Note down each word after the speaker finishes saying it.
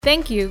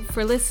Thank you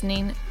for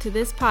listening to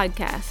this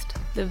podcast.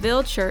 The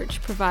Ville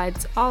Church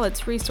provides all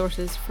its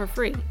resources for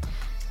free.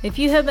 If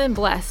you have been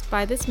blessed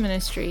by this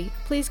ministry,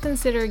 please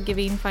consider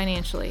giving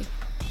financially.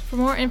 For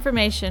more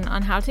information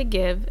on how to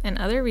give and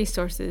other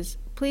resources,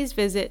 please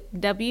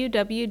visit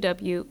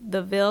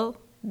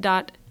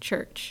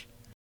www.theville.church.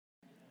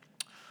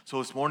 So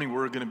this morning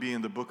we're going to be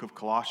in the book of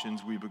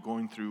Colossians. We've been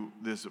going through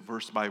this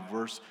verse by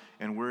verse,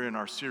 and we're in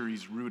our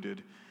series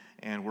Rooted,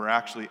 and we're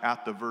actually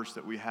at the verse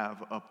that we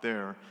have up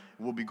there.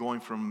 We'll be going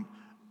from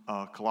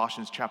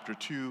Colossians chapter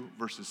 2,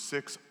 verses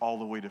 6 all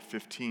the way to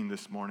 15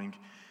 this morning.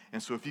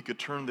 And so if you could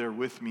turn there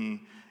with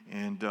me,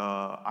 and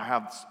I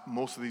have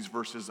most of these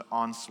verses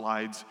on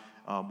slides,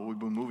 but we've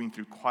been moving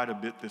through quite a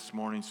bit this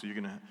morning, so you're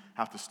going to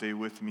have to stay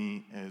with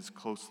me as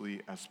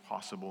closely as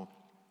possible.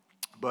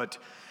 But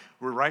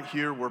we're right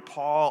here where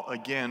Paul,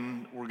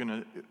 again, we're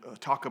going to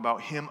talk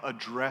about him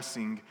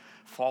addressing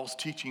false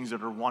teachings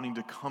that are wanting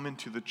to come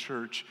into the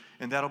church,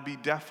 and that'll be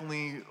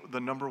definitely the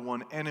number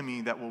one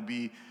enemy that will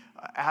be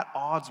at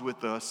odds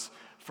with us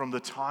from the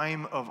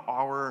time of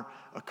our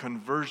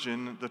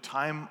conversion, the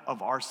time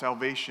of our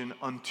salvation,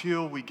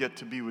 until we get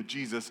to be with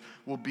Jesus,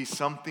 will be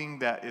something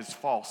that is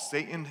false.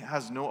 Satan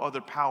has no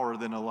other power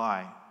than a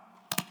lie.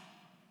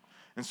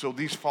 And so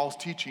these false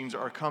teachings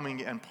are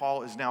coming, and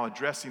Paul is now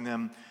addressing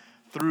them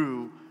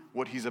through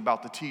what he's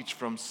about to teach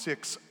from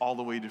 6 all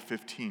the way to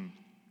 15.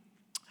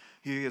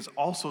 He is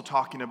also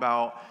talking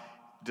about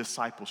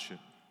discipleship.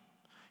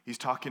 He's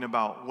talking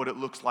about what it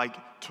looks like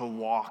to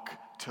walk,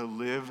 to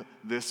live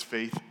this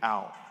faith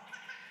out.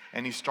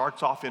 And he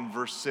starts off in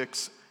verse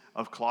 6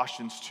 of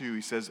Colossians 2.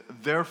 He says,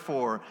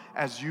 "Therefore,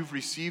 as you've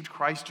received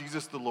Christ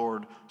Jesus the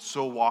Lord,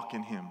 so walk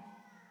in him."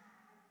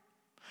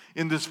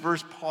 In this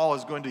verse, Paul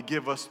is going to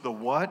give us the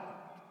what.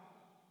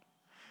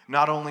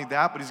 Not only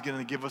that, but he's going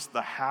to give us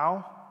the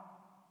how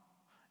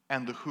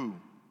and the who.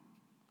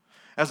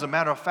 As a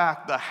matter of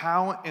fact, the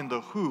how and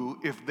the who,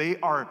 if the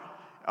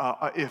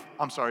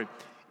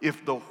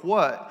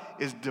what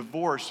is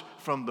divorced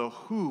from the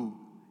who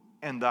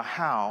and the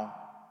how,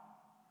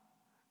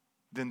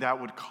 then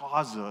that would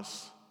cause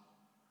us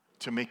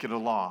to make it a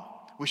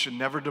law. We should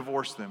never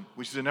divorce them.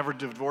 We should never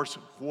divorce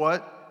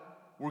what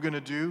we're going to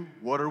do,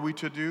 what are we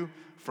to do,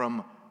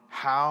 from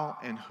how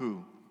and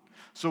who.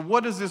 So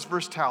what does this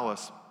verse tell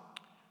us?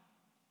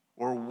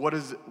 Or what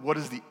is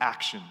the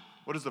action?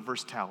 What does the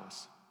verse tell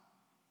us?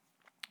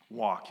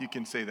 Walk. You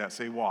can say that.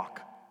 Say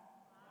walk.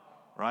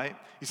 Right?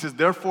 He says,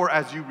 "Therefore,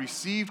 as you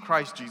received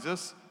Christ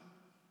Jesus,"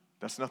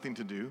 that's nothing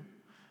to do.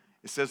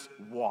 It says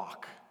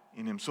walk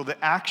in him. So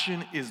the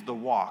action is the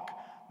walk.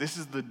 This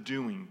is the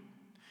doing.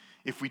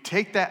 If we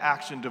take that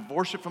action,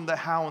 divorce it from the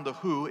how and the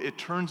who, it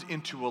turns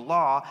into a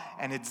law,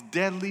 and it's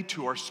deadly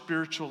to our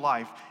spiritual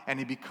life, and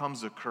it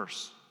becomes a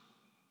curse.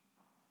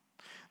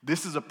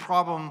 This is a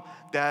problem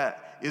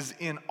that is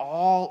in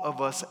all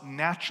of us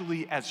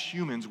naturally as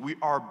humans. We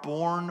are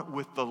born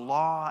with the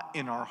law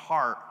in our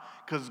heart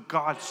because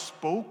God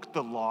spoke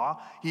the law.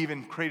 He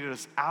even created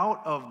us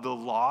out of the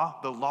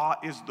law. The law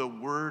is the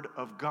word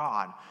of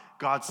God.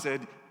 God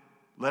said,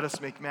 "Let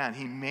us make man."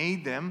 He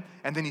made them,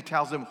 and then he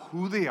tells them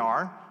who they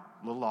are,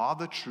 the law,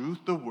 the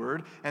truth, the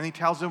word, and he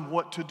tells them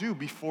what to do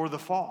before the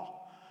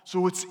fall.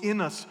 So it's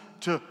in us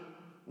to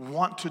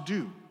want to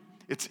do.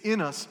 It's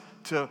in us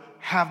to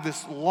have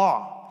this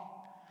law.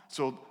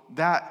 So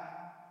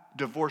that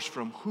divorce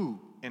from who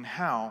and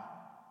how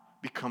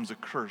becomes a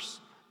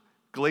curse.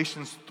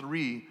 Galatians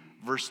 3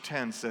 verse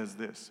 10 says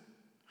this,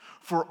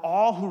 "For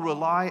all who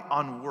rely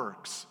on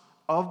works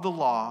of the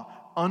law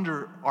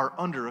are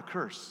under a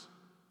curse.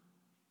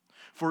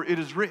 For it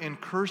is written,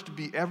 'Cursed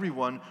be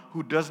everyone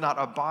who does not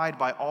abide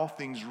by all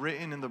things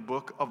written in the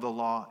book of the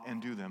law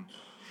and do them.'"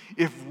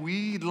 If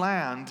we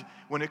land,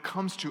 when it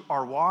comes to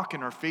our walk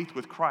and our faith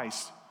with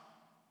Christ,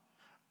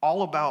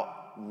 all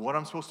about what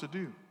I'm supposed to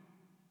do.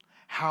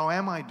 How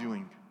am I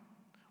doing?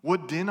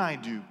 What didn't I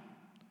do?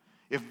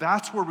 If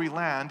that's where we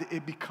land,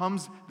 it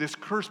becomes this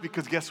curse,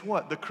 because guess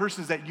what? The curse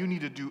is that you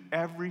need to do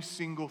every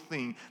single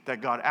thing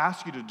that God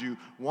asks you to do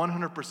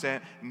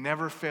 100%,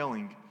 never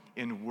failing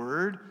in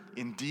word,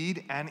 in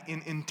deed, and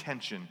in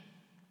intention.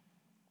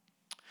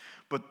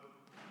 But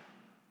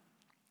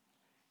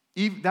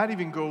that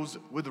even goes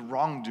with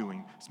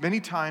wrongdoing. Many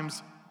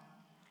times,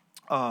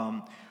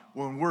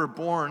 when we're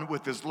born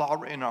with this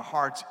law in our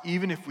hearts,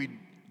 even if we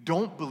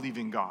don't believe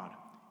in God,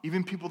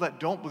 even people that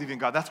don't believe in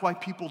God, that's why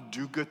people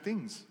do good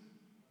things.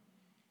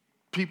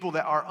 People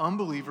that are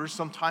unbelievers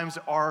sometimes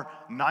are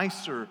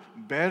nicer,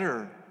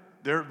 better.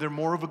 They're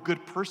more of a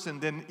good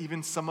person than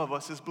even some of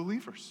us as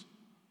believers.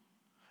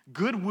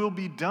 Good will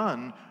be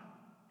done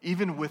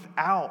even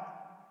without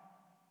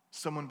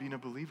someone being a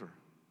believer.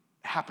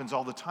 It happens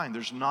all the time.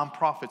 There's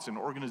nonprofits and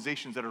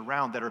organizations that are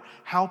around that are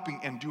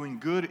helping and doing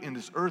good in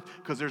this earth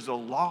because there's a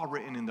law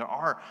written in their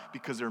heart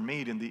because they're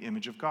made in the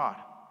image of God.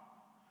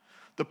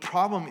 The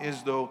problem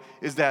is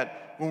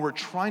that when we're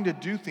trying to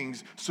do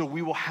things so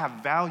we will have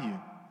value,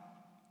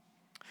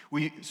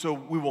 we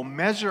will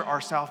measure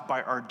ourselves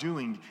by our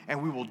doing,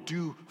 and we will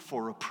do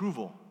for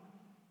approval.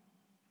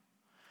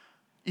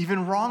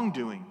 even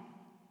wrongdoing.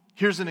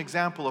 Here's an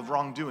example of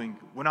wrongdoing.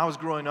 When I was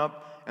growing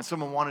up and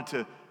someone wanted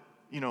to,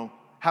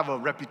 have a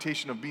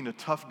reputation of being a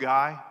tough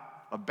guy,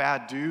 a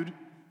bad dude,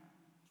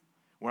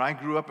 when I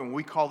grew up, and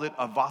we called it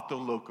a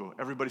vato loco.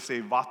 Everybody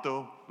say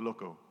vato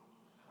loco.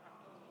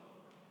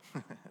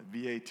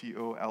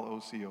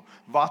 V-A-T-O-L-O-C-O.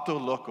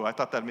 Vato loco. I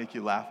thought that'd make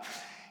you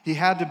laugh. He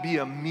had to be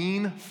a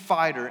mean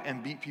fighter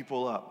and beat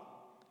people up.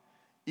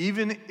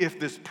 Even if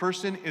this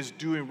person is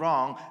doing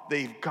wrong,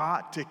 they've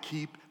got to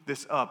keep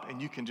this up.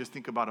 And you can just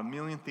think about a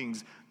million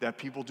things that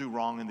people do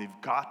wrong, and they've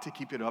got to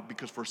keep it up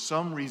because for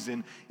some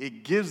reason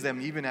it gives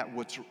them, even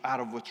out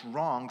of what's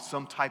wrong,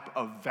 some type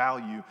of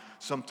value,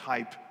 some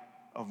type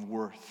of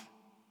worth.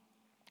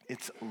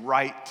 It's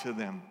right to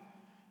them.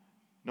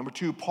 Number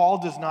 2, Paul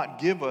does not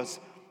give us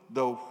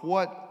the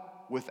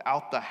what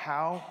without the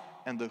how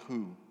and the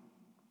who.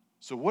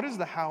 So what is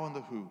the how and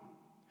the who?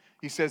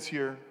 He says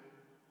here,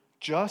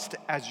 just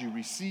as you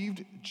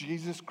received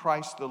Jesus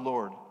Christ the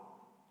Lord.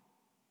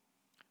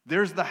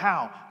 There's the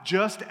how.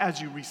 Just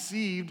as you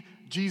received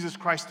Jesus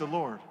Christ the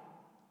Lord.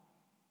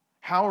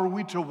 How are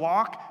we to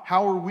walk?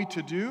 How are we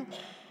to do?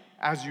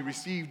 As you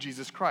receive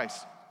Jesus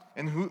Christ.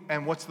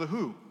 And what's the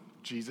who?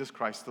 Jesus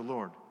Christ the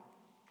Lord.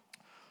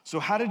 So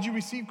how did you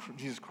receive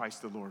Jesus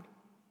Christ the Lord?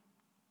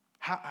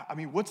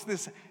 What's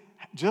this?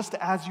 Just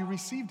as you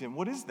received him.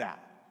 What is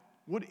that?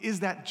 What is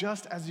that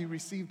just as you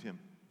received him?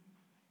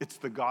 It's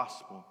the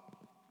gospel.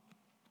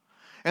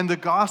 And the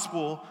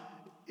gospel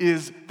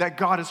is that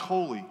God is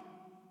holy.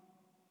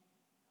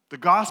 The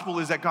gospel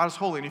is that God is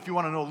holy. And if you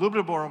want to know a little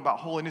bit more about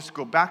holiness,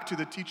 go back to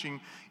the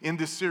teaching in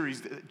this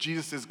series, that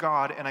Jesus is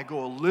God, and I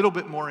go a little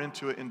bit more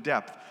into it in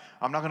depth.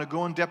 I'm not going to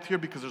go in depth here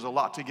because there's a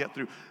lot to get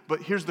through.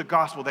 But here's the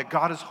gospel, that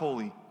God is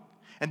holy,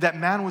 and that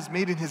man was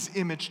made in his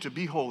image to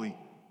be holy.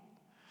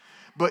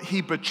 But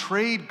he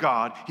betrayed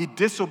God, he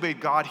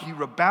disobeyed God, he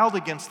rebelled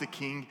against the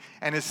king,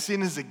 and his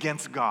sin is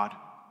against God.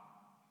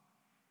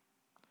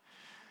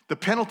 The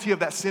penalty of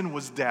that sin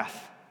was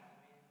death.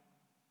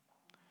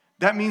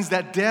 That means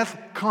that death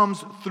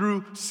comes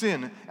through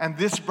sin, and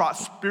this brought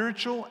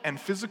spiritual and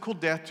physical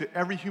death to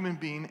every human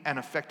being and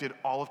affected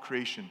all of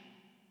creation.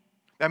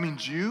 That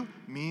means you,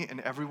 me, and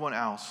everyone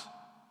else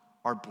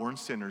are born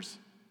sinners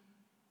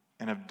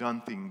and have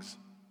done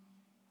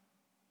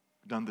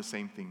the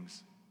same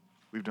things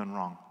we've done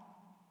wrong.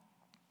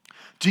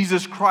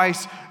 Jesus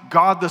Christ,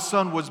 God the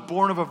Son, was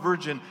born of a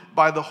virgin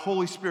by the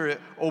Holy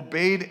Spirit,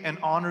 obeyed and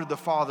honored the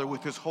Father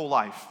with his whole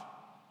life.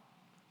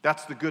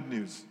 That's the good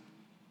news.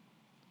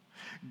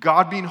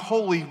 God being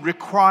holy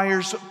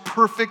requires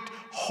perfect,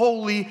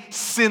 holy,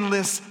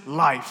 sinless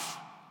life.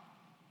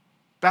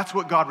 That's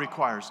what God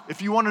requires.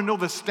 If you want to know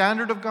the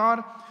standard of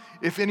God,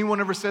 if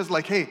anyone ever says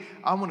like, hey,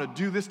 I want to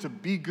do this to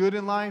be good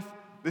in life,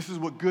 this is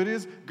what good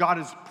is, God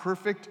is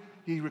perfect.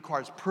 He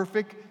requires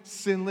perfect,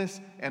 sinless,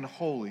 and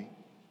holy.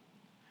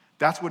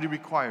 That's what he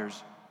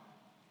requires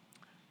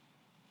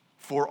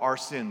for our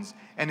sins.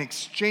 An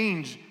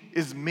exchange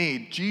is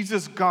made.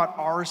 Jesus got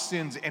our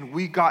sins and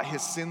we got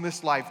his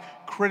sinless life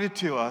credited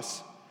to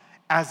us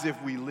as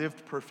if we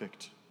lived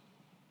perfect.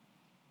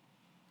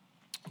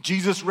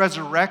 Jesus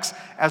resurrects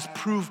as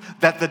proof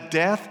that the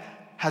death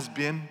has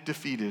been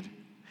defeated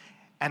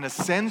and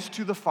ascends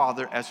to the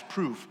Father as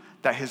proof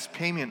that his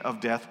payment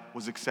of death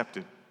was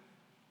accepted.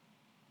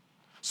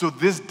 So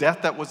this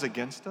death that was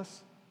against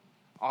us,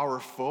 our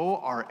foe,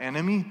 our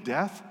enemy,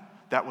 death,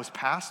 that was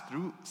passed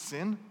through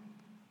sin,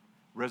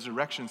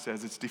 resurrection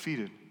says it's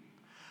defeated.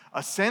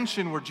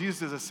 Ascension, where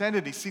Jesus is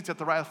ascended, he seats at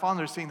the right of the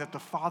Father, saying that the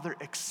Father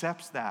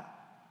accepts that.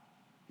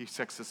 He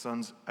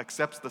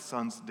accepts the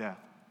Son's death.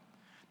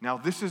 Now,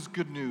 this is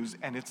good news,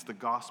 and it's the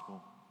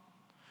gospel.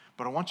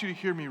 But I want you to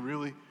hear me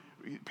really,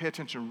 pay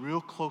attention real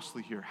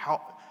closely here.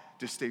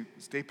 Just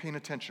stay paying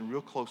attention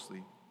real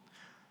closely.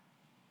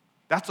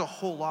 That's a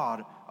whole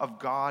lot of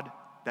God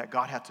that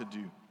God had to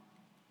do.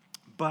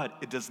 But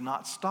it does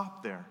not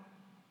stop there.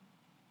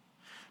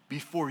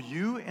 Before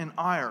you and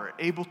I are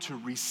able to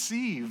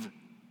receive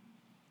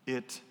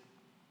it,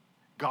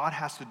 God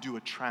has to do a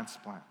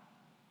transplant.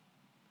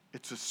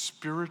 It's a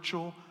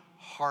spiritual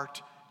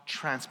heart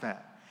transplant.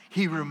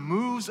 He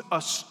removes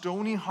a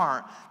stony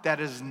heart that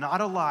is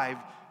not alive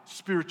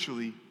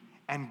spiritually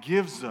and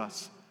gives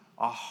us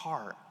a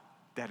heart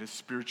that is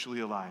spiritually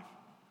alive.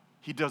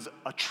 He does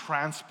a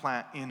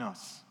transplant in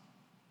us.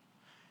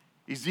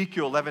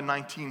 Ezekiel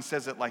 11:19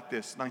 says it like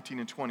this, 19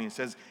 and 20. It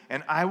says,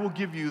 and I will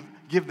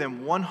give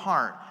them one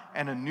heart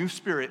and a new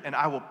spirit, and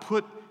I will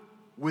put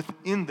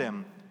within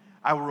them.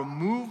 I will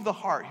remove the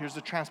heart, here's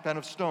the transplant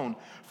of stone,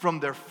 from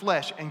their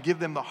flesh and give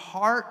them the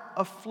heart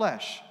of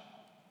flesh,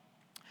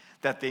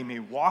 that they may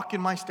walk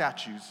in my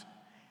statutes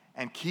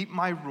and keep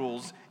my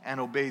rules and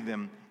obey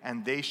them,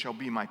 and they shall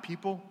be my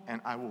people,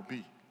 and I will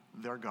be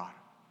their God.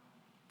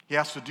 He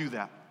has to do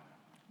that.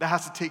 That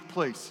has to take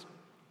place.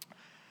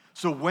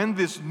 So when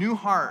this new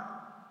heart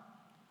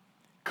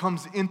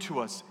comes into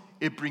us,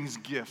 it brings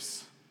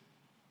gifts.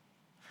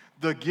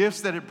 The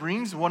gifts that it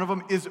brings, one of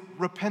them is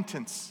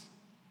repentance.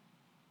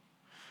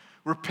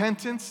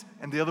 Repentance,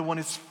 and the other one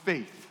is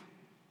faith.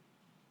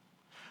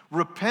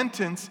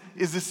 Repentance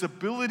is this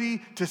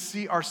ability to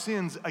see our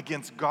sins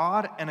against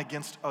God and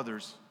against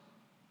others.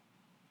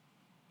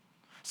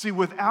 See,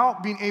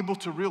 without being able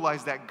to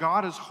realize that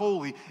God is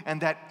holy and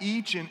that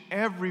each and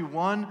every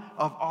one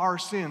of our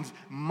sins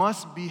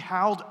must be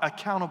held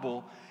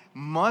accountable,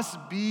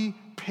 must be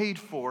paid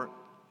for,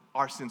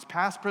 our sins,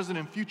 past, present,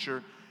 and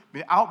future,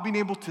 without being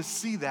able to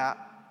see that,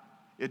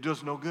 it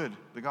does no good,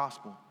 the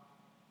gospel.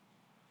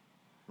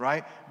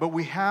 Right? But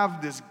we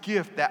have this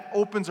gift that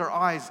opens our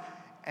eyes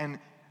and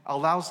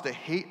allows us to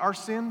hate our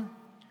sin,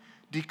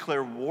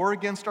 declare war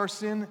against our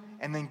sin,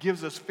 and then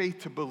gives us faith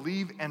to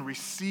believe and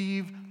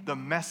receive the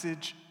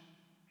message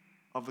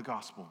of the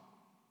gospel.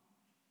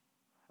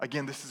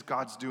 Again, this is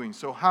God's doing.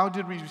 So how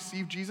did we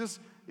receive Jesus?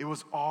 It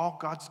was all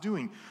God's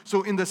doing.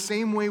 So in the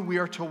same way we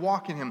are to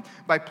walk in him,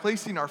 by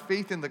placing our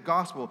faith in the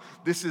gospel.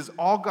 This is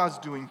all God's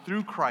doing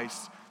through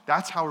Christ.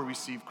 That's how we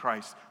receive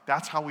Christ.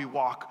 That's how we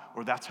walk,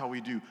 or that's how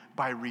we do.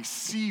 By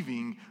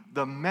receiving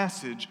the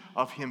message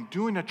of him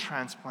doing a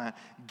transplant,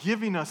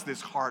 giving us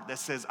this heart that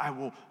says, I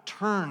will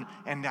turn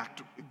and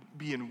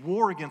be in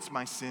war against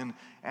my sin,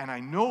 and I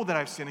know that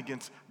I've sinned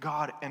against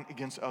God and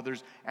against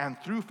others, and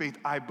through faith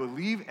I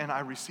believe and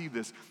I receive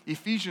this.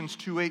 Ephesians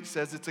 2:8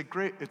 says it's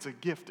a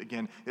gift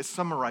again. It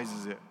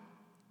summarizes it.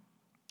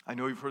 I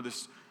know you've heard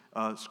this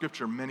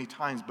scripture many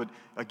times, but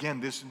again,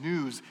 this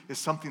news is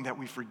something that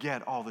we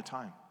forget all the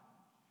time.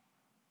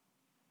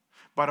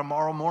 By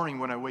tomorrow morning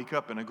when I wake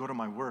up and I go to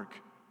my work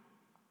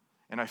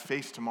and I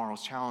face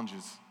tomorrow's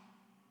challenges,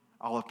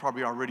 I'll have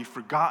probably already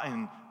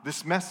forgotten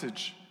this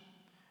message.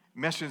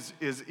 Message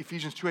is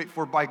Ephesians 2:8,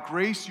 for by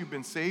grace you've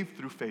been saved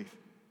through faith.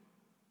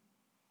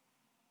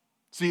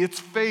 See, it's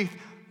faith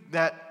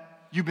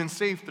that you've been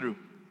saved through.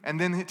 And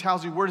then it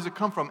tells you, where does it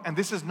come from? And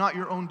this is not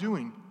your own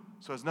doing.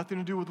 So it has nothing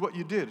to do with what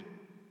you did.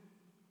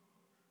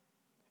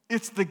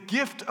 It's the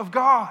gift of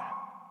God.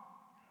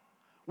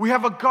 We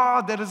have a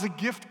God that is a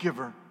gift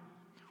giver.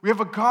 We have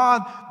a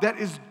God that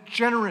is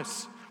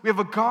generous. We have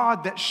a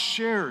God that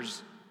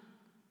shares.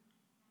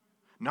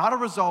 Not a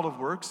result of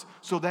works,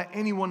 so that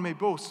anyone may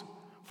boast.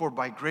 For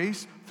by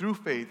grace, through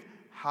faith,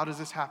 how does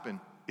this happen?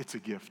 It's a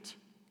gift.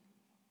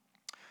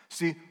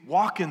 See,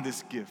 walk in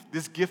this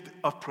gift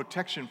of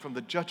protection from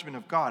the judgment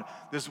of God.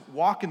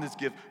 Walk in this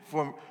gift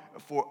for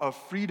a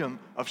freedom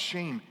of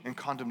shame and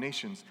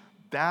condemnations.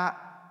 That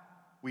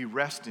we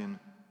rest in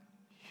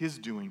his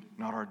doing,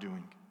 not our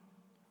doing.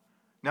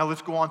 Now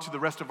let's go on to the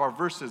rest of our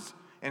verses.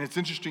 And it's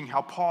interesting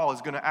how Paul is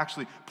going to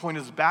actually point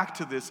us back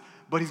to this,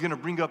 but he's going to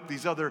bring up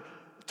these other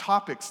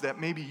topics that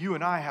maybe you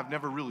and I have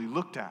never really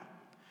looked at.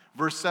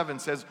 Verse 7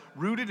 says,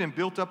 rooted and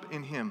built up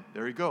in him.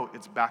 There you go.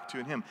 It's back to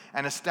in him.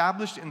 And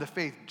established in the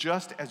faith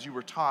just as you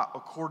were taught,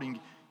 abounding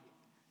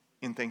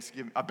in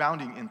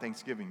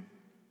thanksgiving.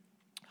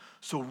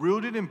 So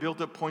rooted and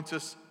built up points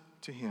us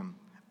to him,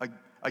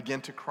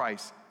 again to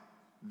Christ,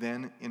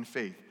 then in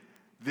faith.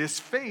 This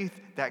faith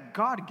that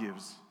God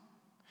gives.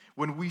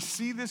 When we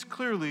see this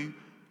clearly,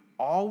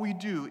 all we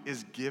do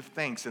is give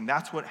thanks. And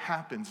that's what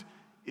happens,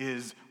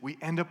 is we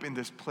end up in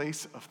this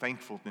place of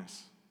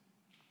thankfulness.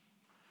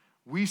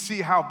 We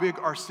see how big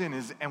our sin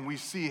is, and we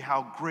see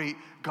how great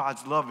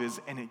God's love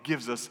is, and it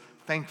gives us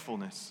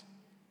thankfulness.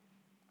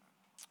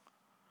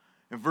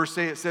 In verse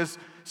 8 it says,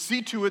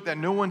 see to it that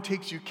no one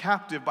takes you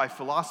captive by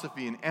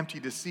philosophy and empty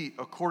deceit,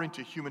 according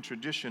to human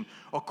tradition,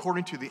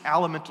 according to the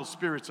elemental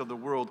spirits of the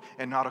world,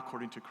 and not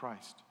according to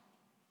Christ.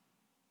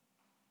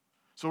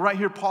 So right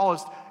here, Paul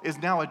is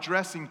now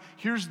addressing,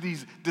 here's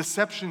these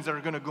deceptions that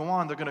are going to go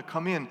on, they're going to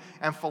come in,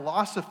 and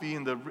philosophy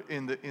in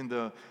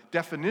the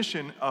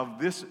definition of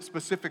this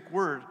specific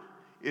word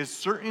is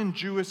certain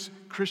Jewish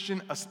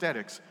Christian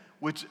aesthetics,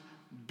 which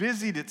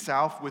busied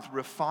itself with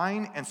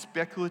refined and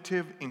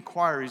speculative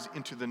inquiries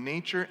into the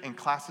nature and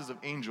classes of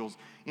angels,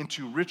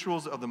 into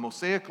rituals of the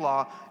Mosaic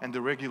law and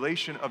the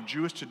regulation of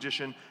Jewish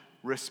tradition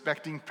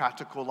respecting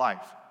practical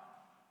life.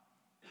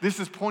 This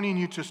is pointing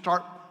you to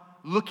start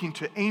looking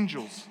to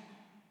angels.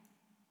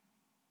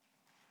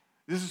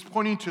 This is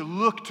pointing to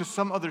look to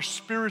some other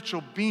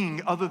spiritual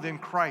being other than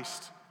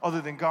Christ,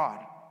 other than God.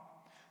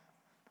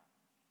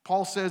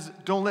 Paul says,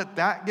 don't let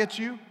that get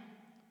you,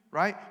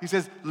 right? He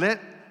says,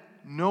 let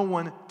no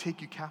one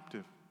take you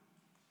captive.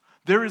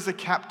 There is a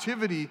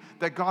captivity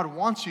that God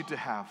wants you to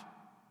have.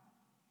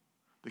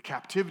 The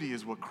captivity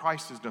is what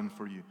Christ has done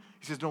for you.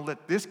 He says, don't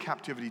let this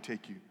captivity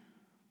take you.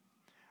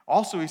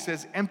 Also, he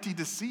says, empty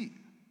deceit,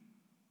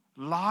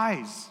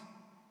 lies.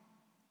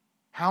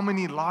 How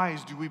many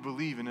lies do we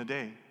believe in a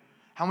day?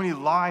 How many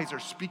lies are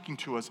speaking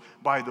to us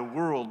by the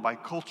world, by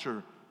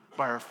culture,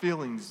 by our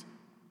feelings,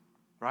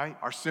 right?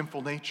 Our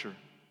sinful nature.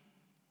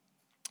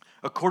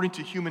 According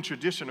to human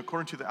tradition,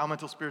 according to the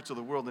elemental spirits of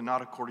the world, and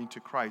not according to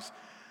Christ.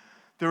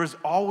 There is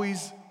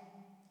always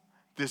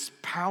this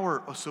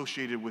power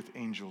associated with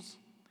angels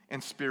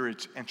and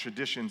spirits and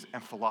traditions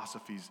and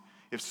philosophies.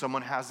 If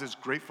someone has this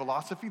great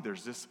philosophy,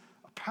 there's this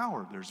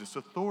power, there's this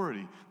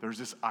authority, there's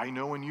this I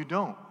know and you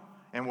don't.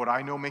 And what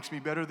I know makes me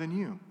better than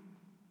you,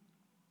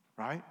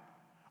 right?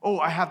 Oh,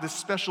 I have this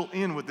special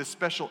in with this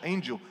special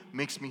angel,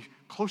 makes me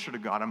closer to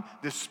God.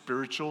 This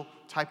spiritual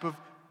type of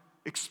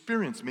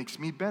experience makes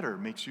me better,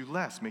 makes you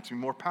less, makes me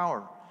more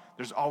power.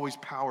 There's always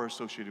power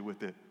associated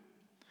with it.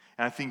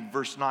 And I think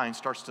verse 9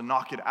 starts to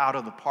knock it out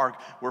of the park,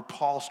 where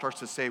Paul starts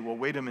to say, well,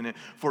 wait a minute,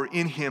 for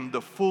in him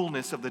the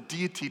fullness of the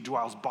deity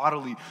dwells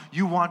bodily.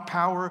 You want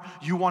power,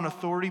 you want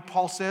authority,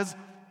 Paul says,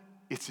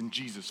 it's in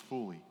Jesus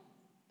fully,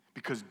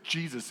 because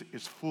Jesus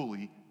is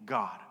fully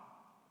God.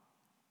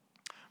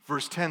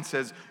 Verse 10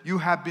 says, you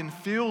have been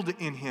filled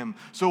in him.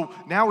 So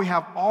now we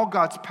have all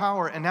God's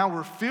power, and now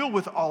we're filled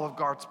with all of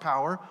God's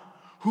power,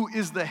 who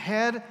is the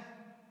head,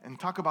 and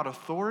talk about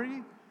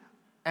authority,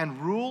 and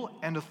rule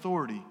and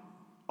authority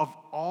of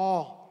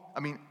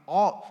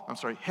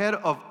head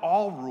of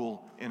all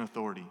rule and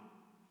authority.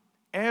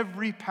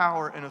 Every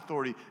power and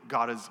authority,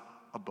 God is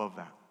above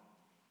that.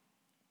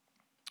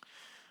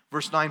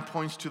 Verse 9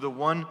 points to the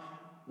one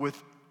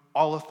with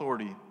all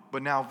authority.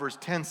 But now verse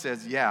 10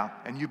 says, yeah,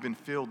 and you've been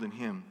filled in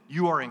him.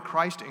 You are in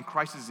Christ, and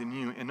Christ is in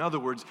you. In other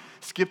words,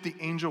 skip the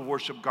angel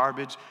worship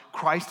garbage.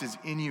 Christ is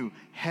in you,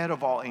 head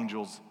of all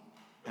angels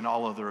and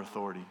all other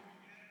authority.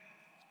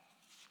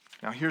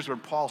 Now here's where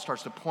Paul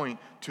starts to point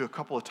to a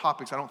couple of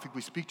topics I don't think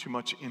we speak too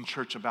much in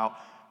church about,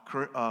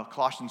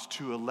 Colossians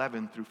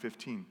 2:11 through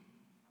 15.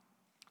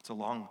 It's a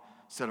long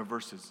set of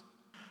verses.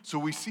 So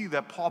we see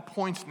that Paul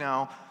points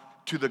now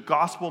to the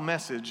gospel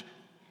message,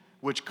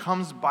 which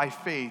comes by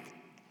faith,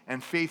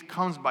 and faith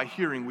comes by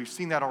hearing. We've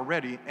seen that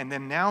already. And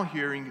then now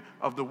hearing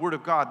of the word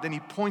of God. Then he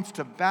points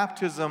to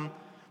baptism,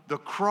 the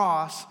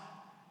cross,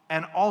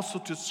 and also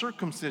to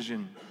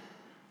circumcision.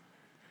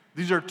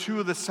 These are two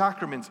of the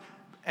sacraments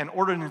and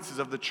ordinances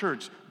of the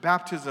church.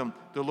 Baptism,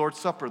 the Lord's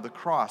Supper, the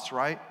cross,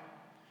 right?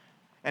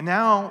 And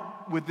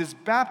now, with this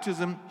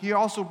baptism, he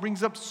also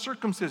brings up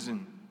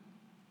circumcision.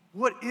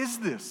 What is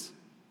this?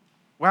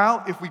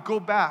 Well, if we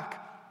go back,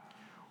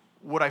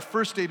 what I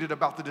first stated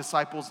about the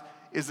disciples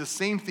is the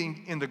same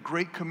thing in the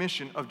Great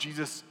Commission of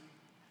Jesus.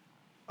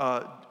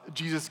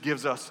 Jesus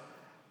gives us.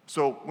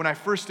 So when I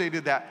first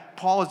stated that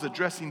Paul is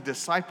addressing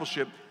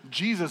discipleship,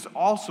 Jesus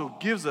also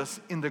gives us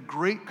in the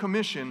Great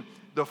Commission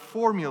the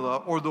formula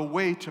or the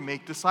way to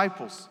make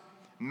disciples.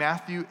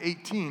 Matthew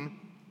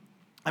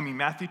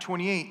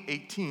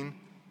 28:18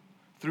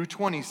 through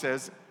 20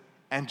 says,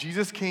 and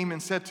Jesus came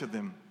and said to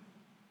them,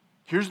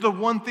 here's the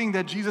one thing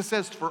that Jesus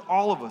says for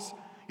all of us.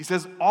 He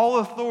says, all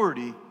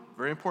authority,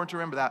 very important to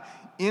remember that,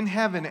 in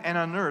heaven and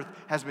on earth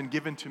has been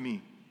given to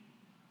me.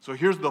 So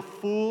here's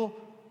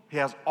he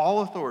has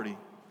all authority.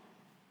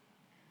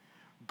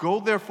 Go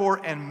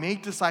therefore and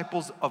make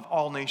disciples of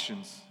all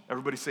nations.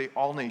 Everybody say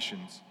all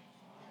nations.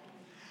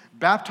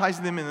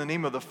 Baptizing them in the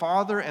name of the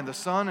Father and the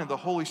Son and the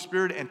Holy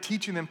Spirit, and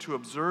teaching them to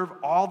observe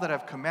all that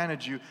I've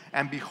commanded you.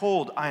 And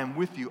behold, I am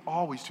with you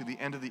always to the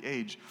end of the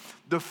age.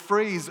 The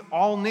phrase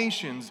all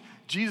nations,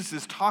 Jesus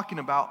is talking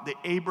about the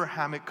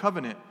Abrahamic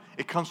covenant.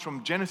 It comes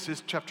from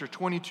Genesis chapter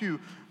 22,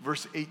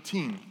 verse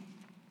 18.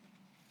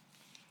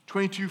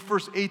 22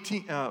 verse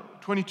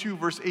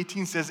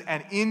 18 says,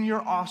 and in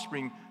your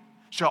offspring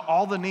shall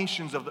all the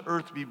nations of the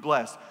earth be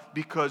blessed,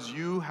 because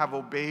you have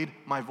obeyed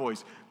my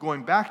voice.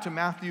 Going back to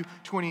Matthew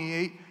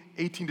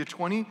 28:18 to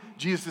 20,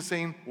 Jesus is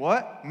saying,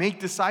 what? Make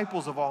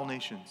disciples of all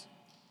nations.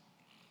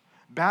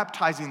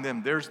 Baptizing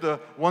them, there's the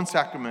one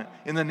sacrament,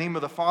 in the name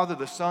of the Father,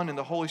 the Son, and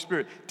the Holy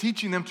Spirit.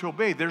 Teaching them to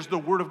obey, there's the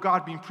word of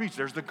God being preached,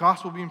 there's the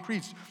gospel being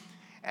preached.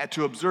 And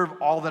to observe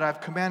all that I've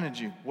commanded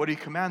you. What do you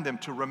command them?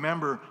 To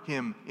remember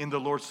him in the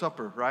Lord's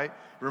Supper, right?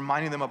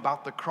 Reminding them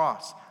about the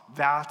cross.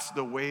 That's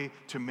the way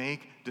to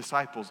make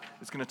disciples.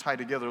 It's going to tie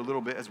together a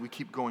little bit as we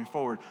keep going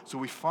forward. So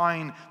we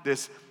find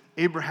this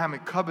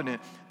Abrahamic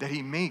covenant that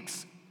he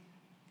makes.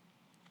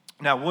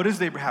 Now, what is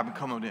the Abrahamic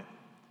covenant?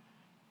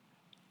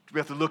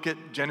 We have to look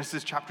at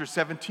Genesis chapter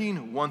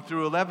 17, 1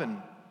 through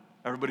 11.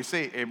 Everybody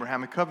say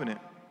Abrahamic covenant.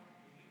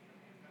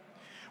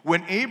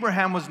 When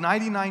Abraham was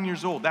 99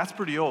 years old, that's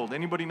pretty old.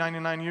 Anybody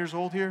 99 years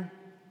old here?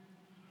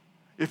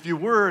 If you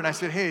were, and I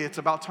said, hey, it's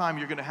about time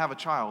you're going to have a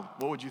child,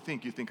 what would you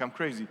think? You think I'm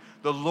crazy.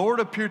 The Lord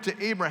appeared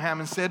to Abraham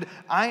and said,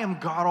 I am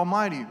God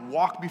Almighty.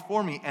 Walk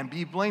before me and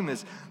be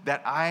blameless,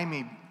 that I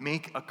may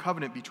make a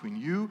covenant between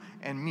you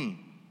and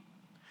me,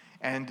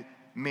 and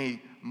may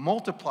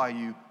multiply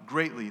you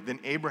greatly. Then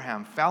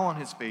Abraham fell on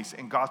his face,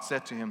 and God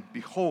said to him,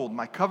 behold,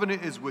 my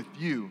covenant is with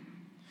you,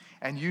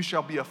 and you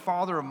shall be a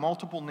father of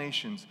multiple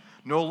nations.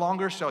 No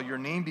longer shall your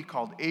name be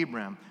called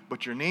Abram,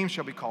 but your name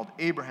shall be called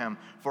Abraham,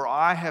 for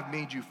I have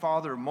made you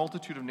father of a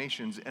multitude of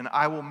nations, and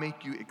I will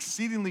make you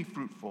exceedingly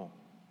fruitful.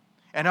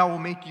 And I will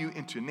make you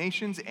into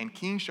nations, and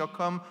kings shall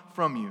come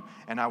from you.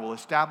 And I will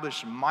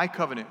establish my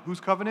covenant. Whose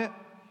covenant?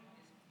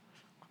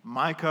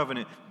 My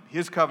covenant.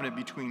 His covenant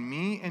between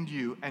me and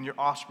you and your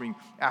offspring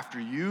after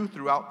you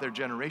throughout their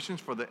generations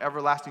for the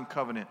everlasting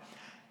covenant.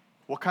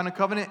 What kind of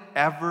covenant?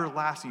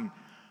 Everlasting.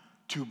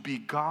 To be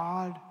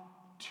God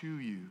to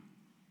you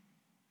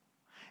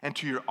and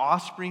to your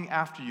offspring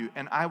after you.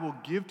 And I will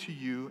give to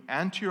you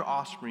and to your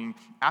offspring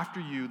after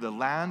you the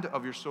land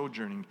of your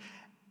sojourning,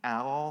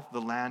 all the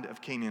land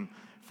of Canaan.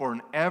 for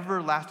an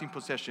everlasting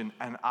possession,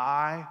 and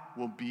I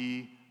will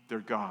be their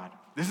God.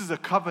 This is a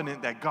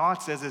covenant that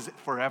God says is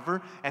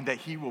forever and that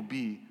he will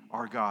be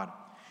our God.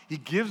 He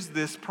gives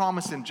this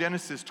promise in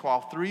Genesis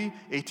 12:3,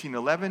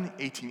 18:11,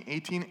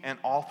 18:18, and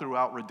all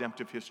throughout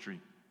redemptive history.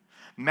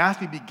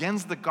 Matthew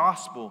begins the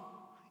gospel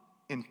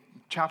in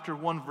chapter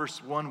 1,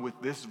 verse 1 with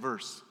this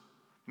verse.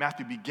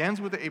 Matthew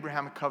begins with the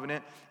Abrahamic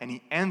covenant, and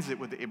he ends it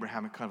with the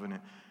Abrahamic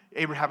covenant.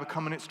 Abrahamic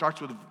covenant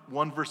starts with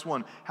 1 verse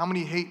 1. How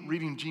many hate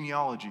reading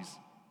genealogies?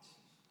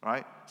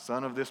 Right?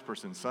 Son of this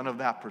person, son of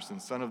that person,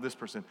 son of this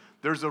person.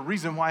 There's a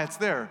reason why it's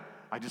there.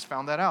 I just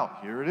found that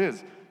out. Here it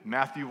is.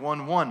 Matthew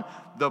 1:1.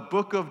 The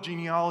book of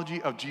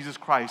genealogy of Jesus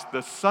Christ,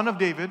 the son of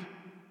David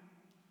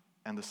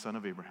and the son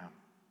of Abraham.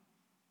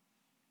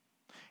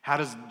 How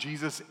does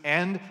Jesus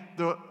end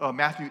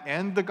Matthew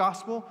end the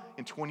gospel?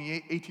 In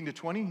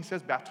 28:18-20, he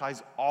says,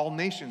 baptize all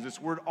nations. This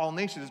word all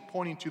nations is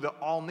pointing to the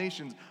all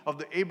nations of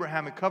the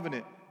Abrahamic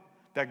covenant,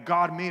 that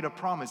God made a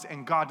promise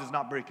and God does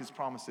not break his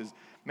promises.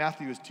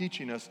 Matthew is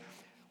teaching us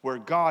where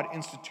God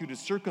instituted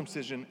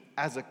circumcision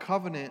as a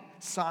covenant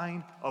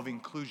sign of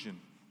inclusion.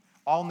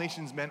 All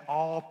nations meant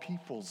all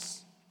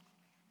peoples.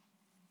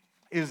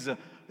 Is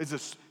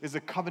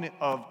a covenant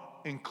of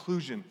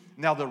inclusion.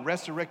 Now the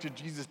resurrected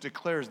Jesus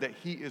declares that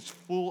he has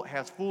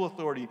full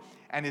authority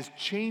and is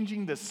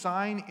changing the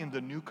sign in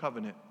the new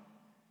covenant.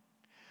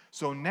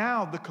 So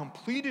now the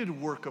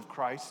completed work of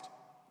Christ,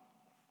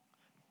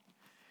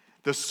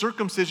 the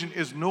circumcision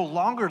is no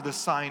longer the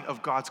sign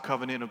of God's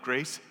covenant of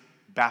grace.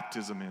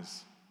 Baptism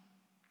is.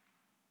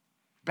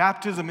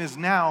 Baptism is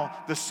now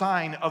the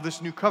sign of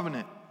this new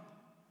covenant.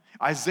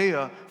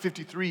 Isaiah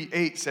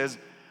 53:8 says,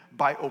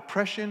 by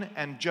oppression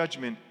and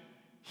judgment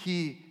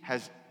he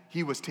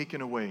was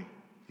taken away.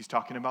 He's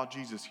talking about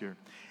Jesus here.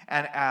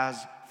 And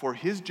as for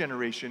his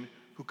generation,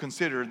 who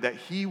considered that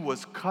he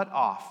was cut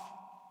off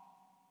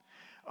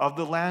of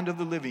the land of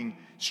the living,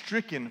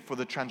 stricken for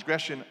the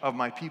transgression of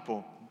my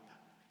people.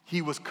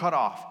 He was cut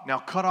off. Now,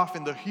 cut off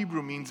in the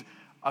Hebrew means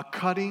a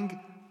cutting,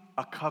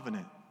 a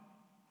covenant.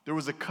 There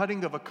was a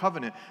cutting of a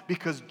covenant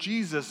because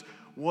Jesus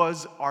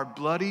was our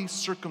bloody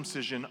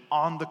circumcision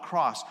on the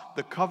cross.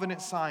 The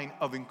covenant sign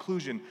of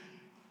inclusion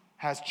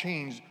has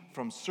changed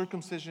from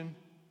circumcision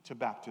to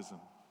baptism.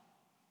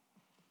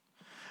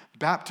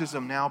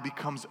 Baptism now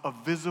becomes a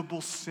visible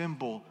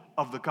symbol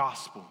of the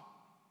gospel.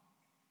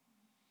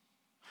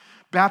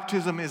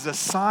 Baptism is a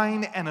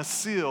sign and a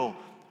seal.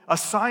 A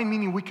sign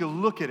meaning we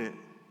can look at it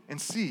and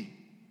see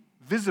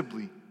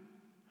visibly.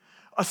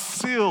 A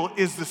seal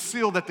is the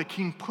seal that the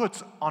king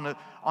puts on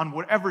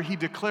whatever he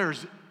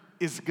declares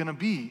is going to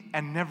be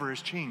and never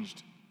is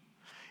changed.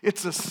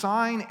 It's a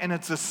sign and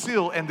it's a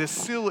seal, and this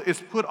seal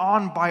is put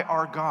on by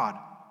our God.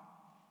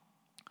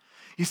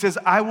 He says,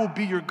 I will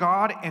be your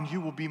God and you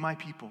will be my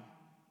people.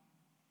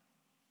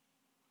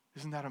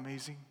 Isn't that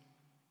amazing?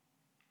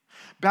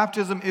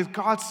 Baptism is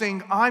God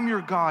saying, I'm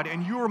your God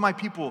and you are my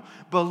people,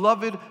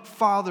 beloved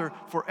Father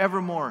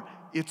forevermore.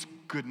 It's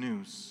good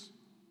news.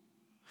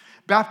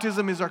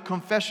 Baptism is our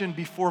confession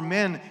before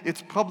men.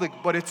 It's public,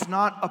 but it's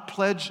not a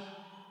pledge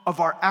of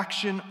our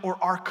action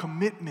or our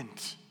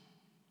commitment.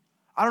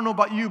 I don't know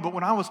about you, but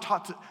when I was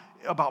taught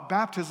about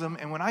baptism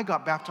and when I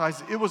got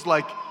baptized, it was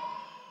like,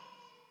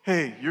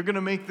 hey, you're going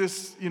to make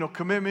this,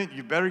 commitment.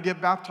 You better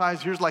get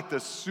baptized. Here's like the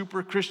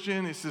super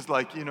Christian. This is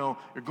like, you're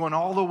going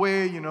all the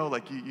way,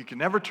 like you can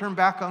never turn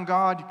back on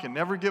God. You can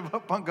never give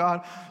up on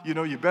God.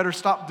 You better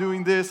stop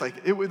doing this.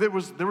 Like there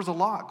was a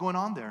lot going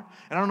on there.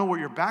 And I don't know where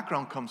your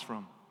background comes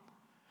from.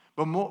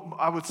 But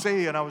I would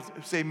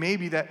say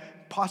maybe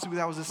that possibly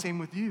that was the same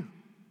with you.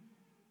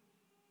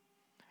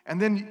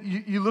 And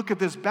then you look at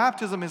this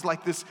baptism as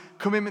like this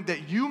commitment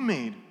that you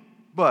made.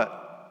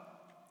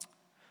 But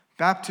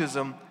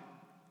baptism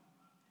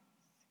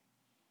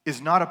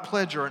is not a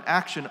pledge or an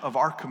action of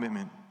our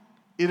commitment.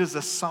 It is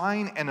a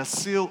sign and a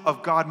seal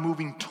of God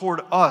moving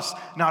toward us,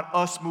 not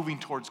us moving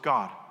towards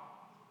God.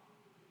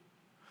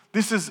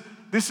 This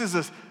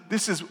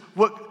is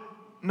what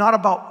not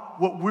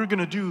about what we're going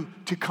to do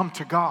to come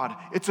to God.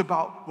 It's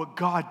about what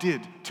God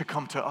did to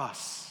come to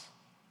us.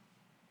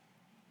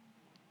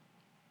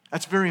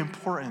 That's very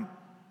important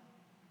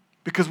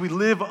because we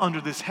live under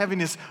this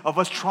heaviness of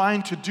us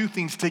trying to do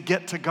things to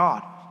get to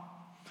God.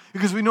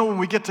 Because we know when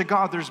we get to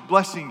God, there's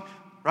blessing,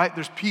 right?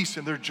 There's peace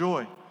and there's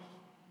joy.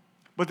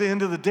 But the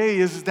end of the day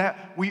is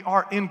that we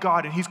are in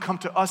God and He's come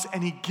to us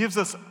and He gives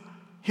us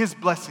His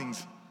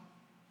blessings.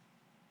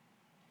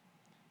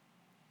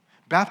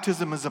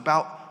 Baptism is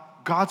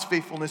about God's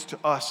faithfulness to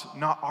us,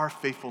 not our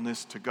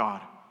faithfulness to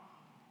God.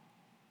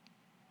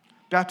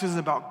 Baptism is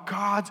about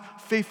God's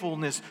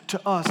faithfulness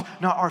to us,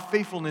 not our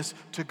faithfulness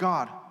to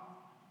God.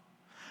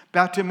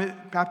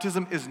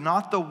 Baptism is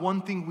not the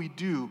one thing we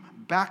do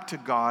back to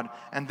God,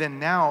 and then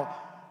now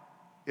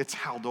it's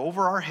held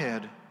over our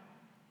head,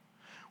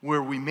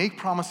 where we make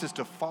promises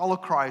to follow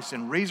Christ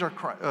and raise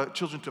our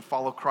children to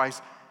follow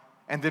Christ,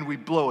 and then we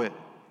blow it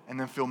and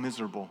then feel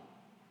miserable.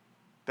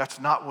 That's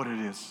not what it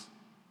is.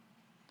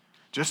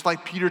 Just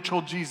like Peter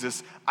told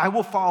Jesus, I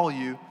will follow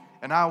you,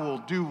 and I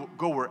will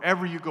go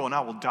wherever you go, and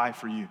I will die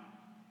for you.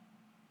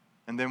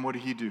 And then what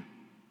did he do?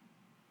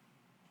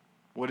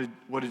 What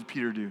did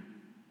Peter do?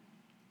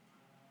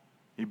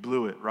 He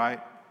blew it, right?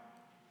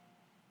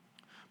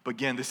 But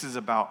again, this is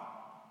not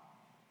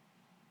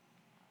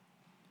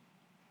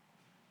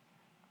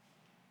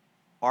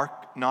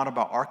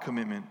about our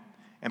commitment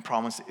and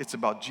promise. It's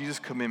about Jesus'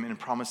 commitment and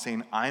promise,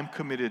 saying, I am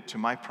committed to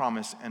my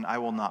promise and I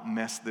will not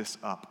mess this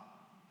up.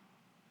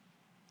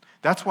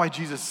 That's why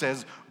Jesus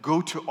says,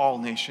 go to all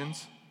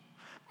nations,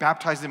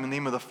 baptize them in the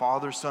name of the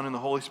Father, Son, and the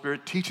Holy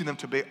Spirit, teaching them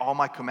to obey all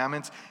my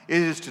commandments.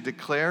 It is to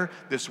declare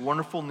this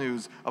wonderful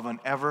news of an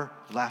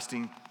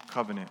everlasting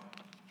covenant.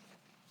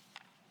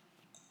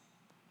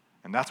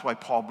 And that's why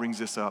Paul brings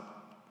this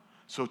up.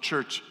 So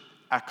church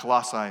at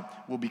Colossae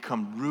will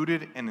become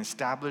rooted and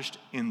established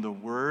in the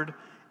Word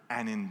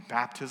and in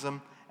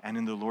baptism and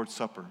in the Lord's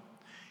Supper.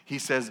 He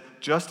says,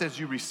 just as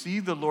you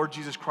receive the Lord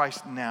Jesus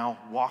Christ now,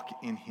 walk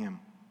in him.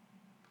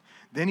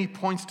 Then he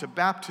points to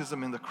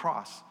baptism and the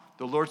cross,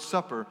 the Lord's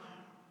Supper,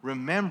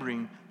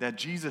 remembering that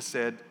Jesus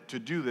said to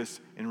do this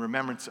in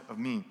remembrance of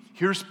me.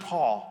 Here's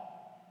Paul.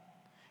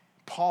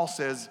 Paul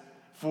says,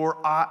 for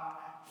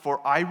what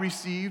I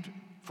received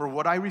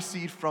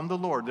from the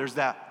Lord. There's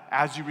that,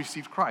 as you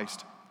received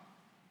Christ.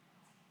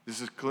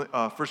 This is 1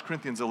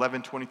 Corinthians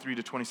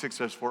 11:23-26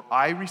 says, for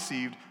I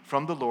received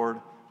from the Lord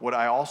what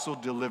I also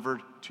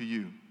delivered to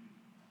you.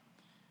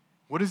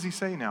 What does he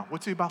say now?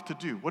 What's he about to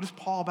do? What is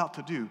Paul about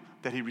to do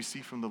that he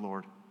received from the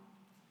Lord?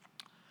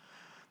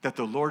 That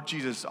the Lord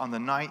Jesus, on the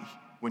night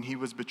when he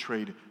was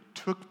betrayed,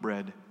 took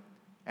bread,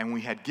 and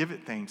when he had given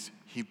thanks,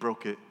 he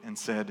broke it and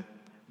said,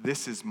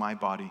 this is my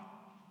body,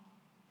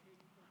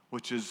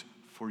 which is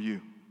for you.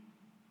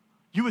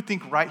 You would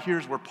think right here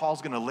is where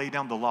Paul's going to lay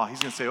down the law. He's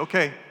going to say,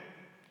 okay,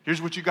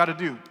 here's what you got to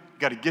do. You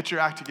got to get your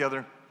act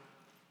together.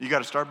 You got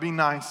to start being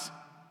nice.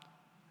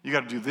 You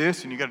got to do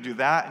this, and you got to do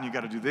that, and you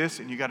got to do this,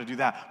 and you got to do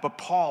that. But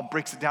Paul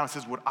breaks it down and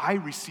says, what I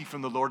received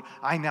from the Lord,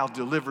 I now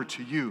deliver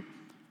to you.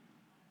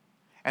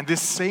 And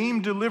this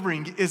same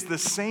delivering is the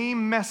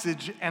same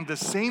message and the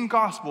same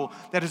gospel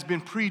that has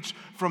been preached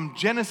from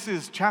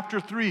Genesis chapter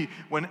 3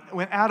 when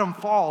Adam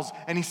falls,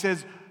 and he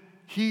says,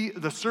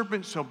 the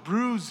serpent shall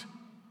bruise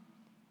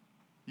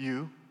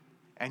you,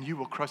 and you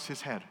will crush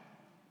his head.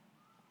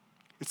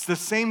 It's the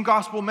same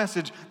gospel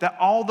message that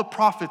all the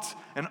prophets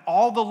and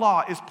all the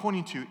law is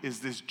pointing to, is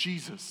this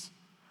Jesus,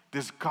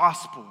 this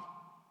gospel.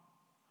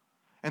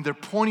 And they're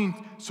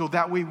pointing so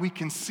that way we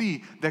can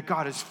see that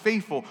God is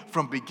faithful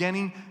from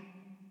beginning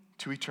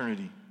to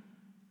eternity.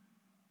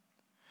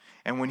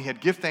 And when he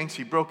had given thanks,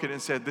 he broke it and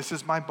said, this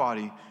is my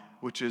body,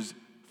 which is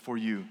for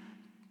you.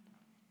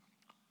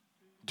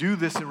 Do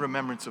this in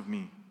remembrance of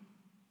me.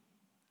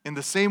 In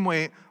the same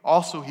way,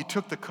 also, he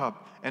took the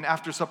cup, and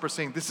after supper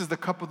saying, this is the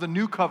cup of the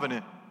new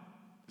covenant.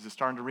 Is it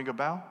starting to ring a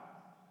bell?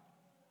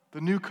 The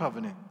new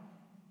covenant.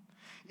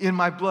 In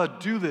my blood,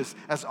 do this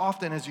as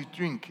often as you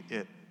drink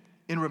it,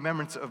 in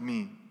remembrance of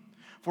me.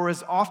 For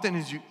as often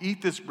as you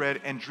eat this bread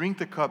and drink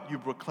the cup, you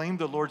proclaim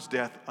the Lord's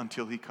death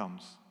until he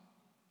comes.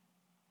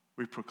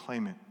 We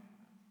proclaim it.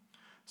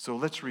 So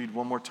let's read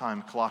one more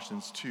time,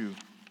 Colossians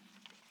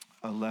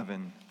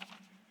 2:11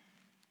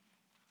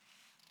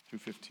 through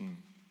 15.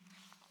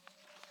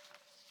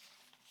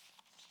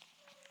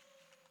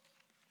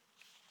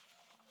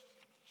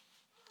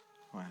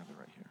 Oh, I have it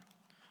right here.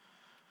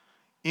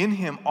 In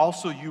him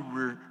also you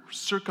were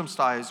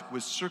circumcised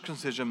with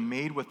circumcision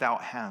made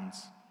without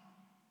hands.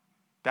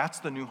 That's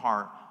the new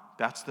heart.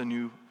 That's the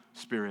new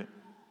spirit,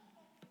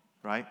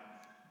 right?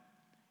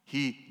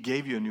 He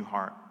gave you a new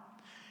heart.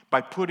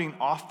 By putting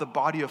off the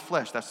body of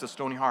flesh, that's the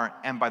stony heart,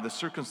 and by the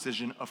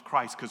circumcision of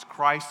Christ, because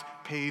Christ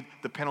paid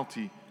the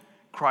penalty.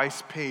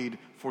 Christ paid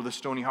for the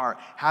stony heart,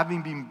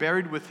 having been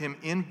buried with him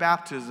in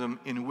baptism,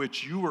 in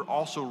which you were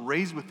also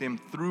raised with him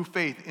through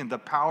faith in the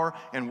power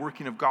and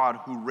working of God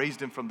who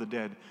raised him from the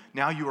dead.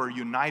 Now you are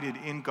united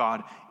in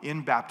God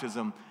in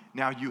baptism.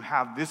 Now you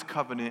have this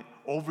covenant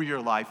over your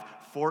life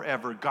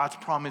forever. God's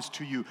promise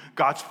to you,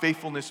 God's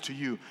faithfulness to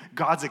you,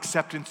 God's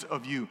acceptance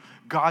of you,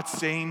 God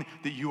saying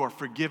that you are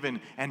forgiven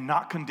and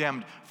not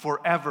condemned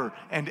forever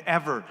and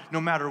ever.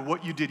 No matter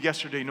what you did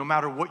yesterday, no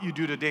matter what you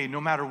do today,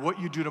 no matter what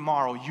you do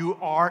tomorrow, you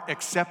are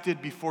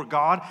accepted before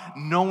God.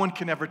 No one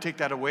can ever take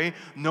that away.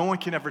 No one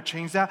can ever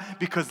change that,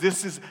 because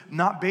this is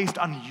not based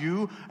on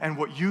you and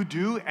what you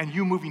do and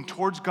you moving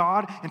towards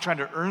God and trying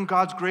to earn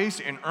God's grace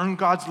and earn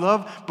God's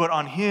love, but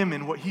on him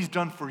and what he's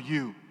done for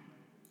you.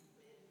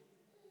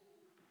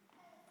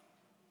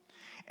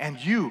 And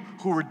you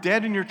who were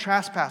dead in your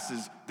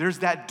trespasses, there's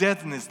that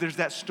deadness, there's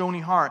that stony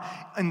heart,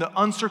 and the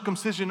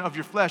uncircumcision of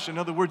your flesh. In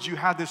other words, you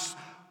had this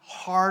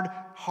hard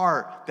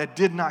heart that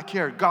did not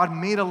care. God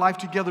made a life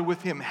together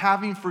with him,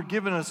 having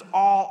forgiven us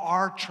all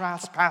our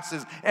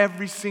trespasses,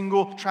 every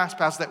single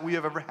trespass that we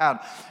have ever had.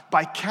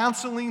 By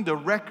canceling the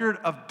record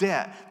of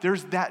debt,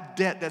 there's that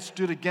debt that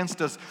stood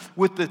against us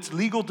with its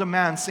legal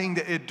demand, saying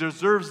that it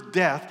deserves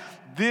death.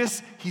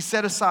 This he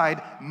set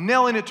aside,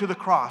 nailing it to the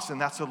cross, and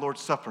that's the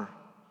Lord's Supper.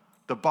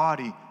 The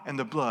body and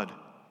the blood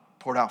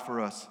poured out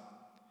for us.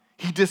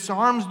 He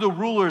disarms the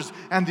rulers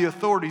and the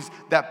authorities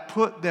that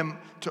put them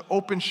to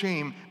open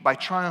shame by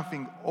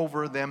triumphing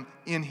over them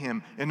in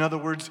him. In other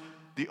words,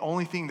 the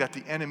only thing that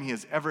the enemy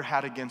has ever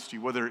had against you,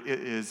 whether it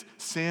is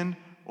sin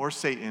or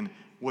Satan,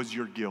 was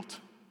your guilt.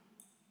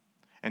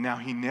 And now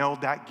he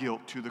nailed that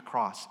guilt to the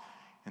cross,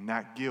 and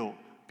that guilt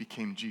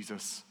became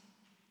Jesus.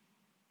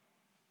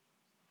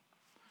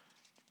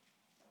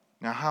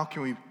 Now, how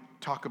can we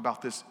talk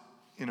about this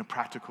in a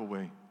practical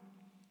way?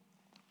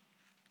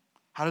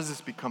 How does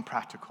this become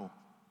practical?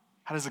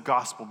 How does the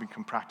gospel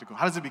become practical?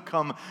 How does it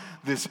become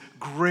this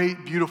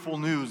great, beautiful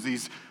news,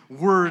 these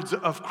words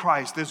of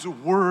Christ, this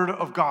word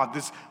of God,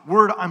 this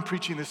word I'm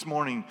preaching this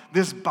morning,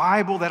 this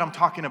Bible that I'm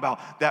talking about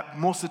that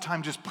most of the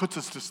time just puts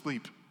us to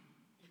sleep?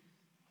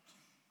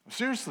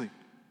 Seriously,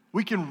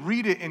 we can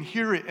read it and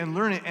hear it and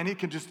learn it, and it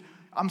can just,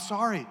 I'm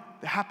sorry,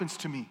 that happens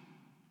to me.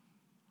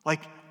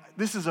 Like,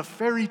 this is a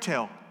fairy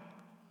tale.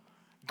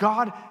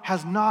 God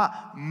has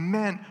not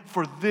meant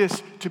for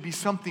this to be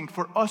something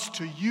for us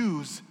to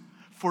use,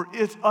 for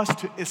us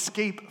to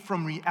escape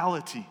from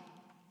reality.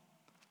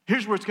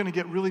 Here's where it's going to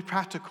get really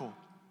practical.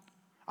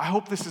 I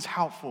hope this is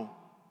helpful.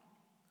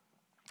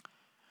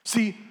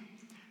 See,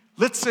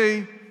 let's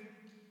say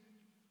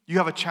you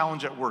have a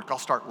challenge at work. I'll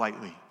start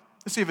lightly.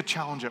 Let's say you have a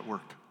challenge at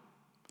work.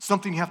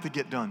 Something you have to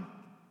get done,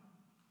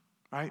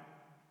 right?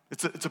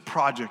 It's a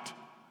project.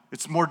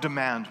 It's more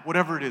demand,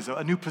 whatever it is,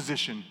 a new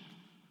position.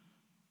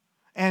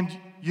 And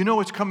you know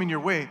it's coming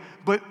your way,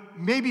 but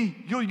maybe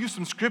you'll use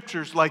some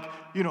scriptures like,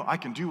 I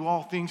can do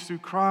all things through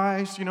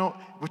Christ,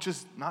 which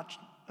is not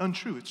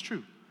untrue, it's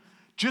true.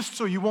 Just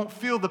so you won't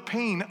feel the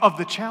pain of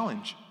the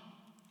challenge.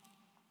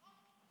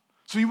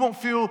 So you won't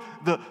feel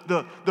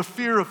the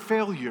fear of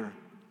failure.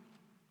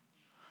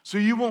 So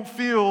you won't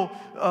feel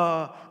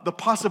the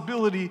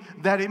possibility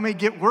that it may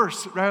get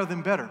worse rather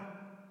than better.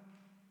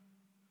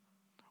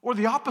 Or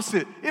the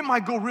opposite, it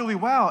might go really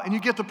well and you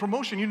get the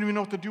promotion. You don't even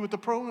know what to do with the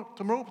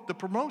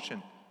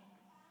promotion.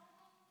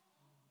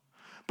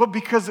 But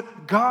because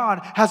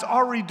God has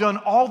already done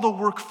all the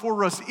work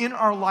for us in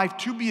our life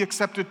to be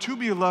accepted, to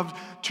be loved,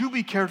 to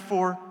be cared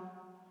for,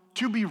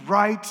 to be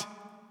right,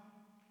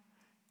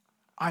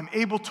 I'm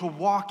able to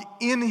walk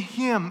in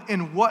Him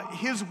and what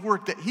His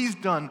work that He's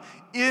done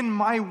in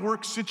my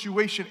work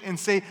situation and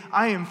say,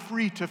 I am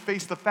free to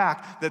face the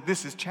fact that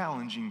this is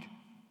challenging.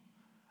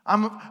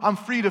 I'm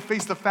free to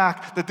face the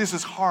fact that this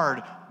is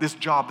hard, this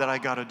job that I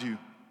got to do,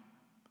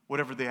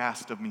 whatever they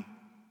asked of me.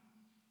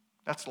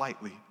 That's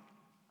lightly.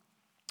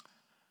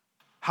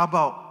 How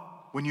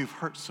about when you've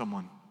hurt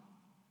someone,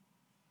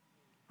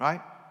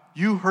 right?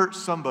 You hurt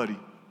somebody,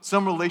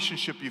 some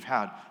relationship you've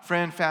had,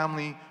 friend,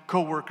 family,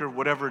 coworker,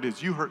 whatever it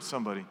is, you hurt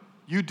somebody.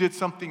 You did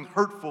something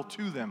hurtful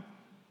to them.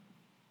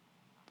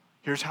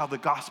 Here's how the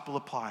gospel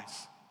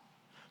applies.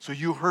 So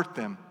you hurt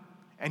them,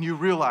 and you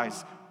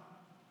realize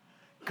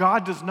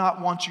God does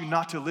not want you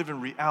not to live in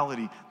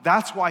reality.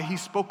 That's why He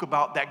spoke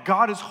about that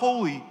God is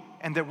holy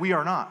and that we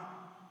are not.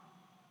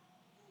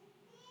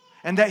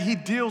 And that He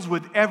deals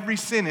with every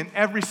sin, and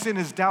every sin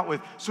is dealt with.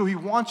 So He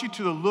wants you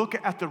to look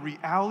at the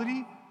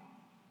reality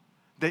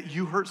that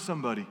you hurt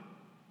somebody.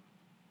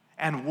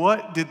 And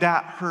what did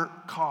that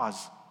hurt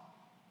cause?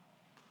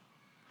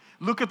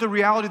 Look at the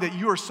reality that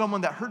you are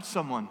someone that hurt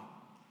someone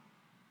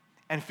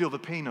and feel the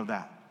pain of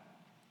that.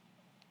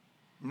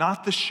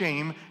 Not the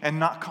shame and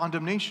not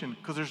condemnation,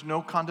 because there's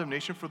no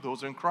condemnation for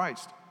those in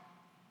Christ.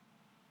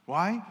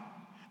 Why?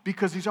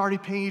 Because He's already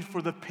paid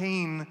for the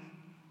pain.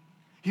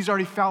 He's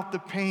already felt the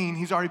pain.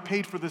 He's already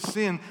paid for the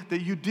sin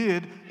that you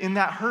did in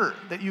that hurt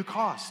that you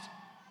caused.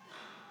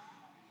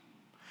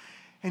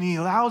 And He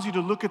allows you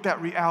to look at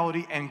that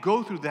reality and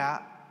go through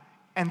that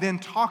and then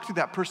talk to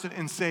that person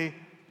and say,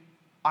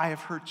 I have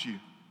hurt you.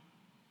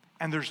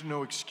 And there's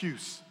no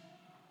excuse.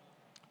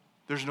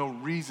 There's no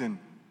reason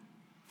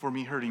for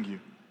me hurting you.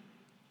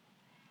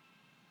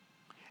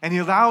 And He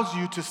allows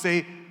you to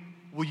say,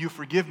 will you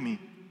forgive me?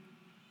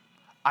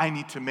 I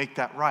need to make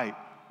that right,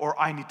 or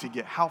I need to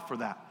get help for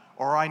that,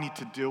 or I need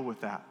to deal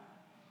with that.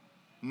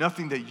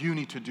 Nothing that you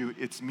need to do,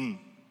 it's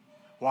me.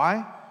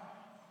 Why?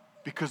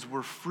 Because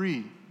we're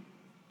free,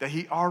 that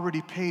He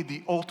already paid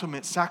the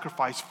ultimate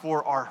sacrifice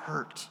for our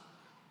hurt.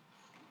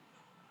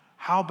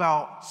 How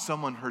about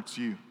someone hurts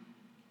you?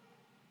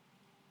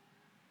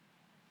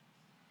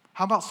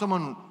 How about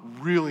someone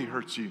really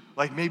hurts you?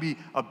 Like maybe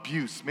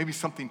abuse, maybe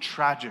something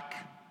tragic.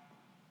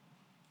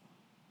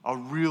 A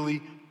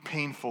really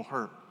painful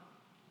hurt.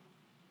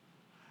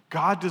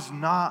 God does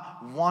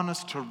not want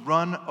us to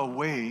run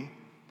away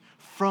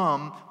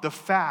from the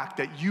fact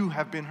that you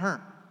have been hurt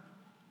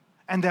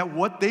and that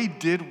what they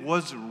did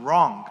was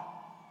wrong.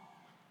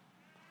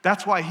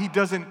 That's why He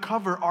doesn't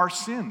cover our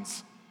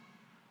sins.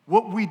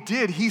 What we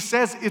did, He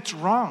says it's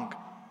wrong.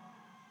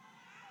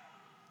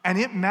 And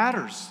it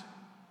matters.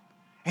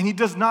 And He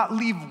does not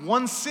leave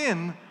one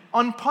sin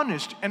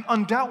unpunished and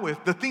undealt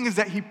with. The thing is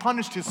that He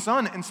punished His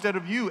Son instead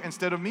of you,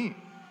 instead of me.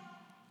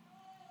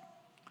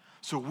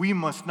 So we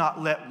must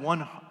not let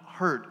one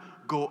hurt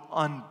go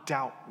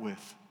undealt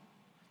with.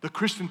 The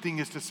Christian thing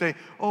is to say,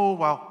 oh,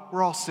 well,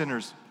 we're all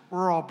sinners.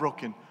 We're all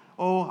broken.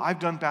 Oh, I've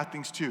done bad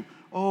things too.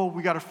 Oh,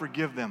 we got to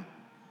forgive them.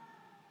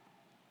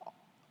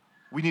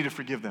 We need to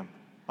forgive them.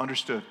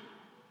 Understood.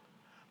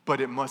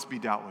 But it must be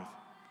dealt with.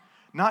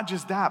 Not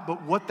just that,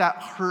 but what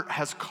that hurt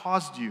has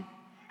caused you.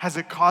 Has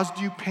it caused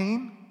you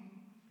pain?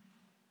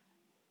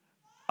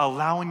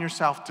 Allowing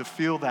yourself to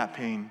feel that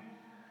pain,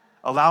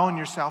 allowing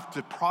yourself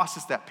to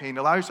process that pain,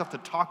 allow yourself to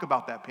talk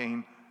about that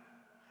pain.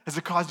 Has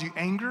it caused you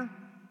anger?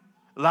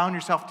 Allowing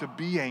yourself to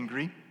be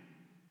angry.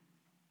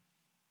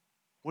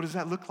 What does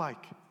that look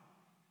like?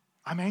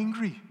 I'm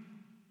angry.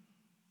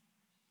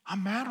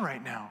 I'm mad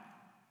right now.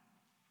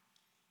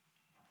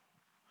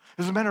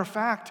 As a matter of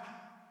fact,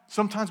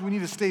 sometimes we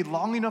need to stay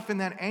long enough in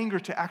that anger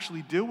to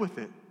actually deal with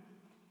it.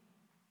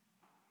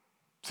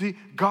 See,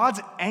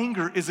 God's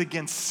anger is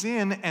against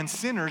sin and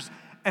sinners,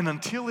 and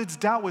until it's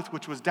dealt with,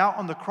 which was dealt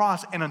on the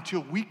cross, and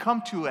until we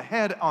come to a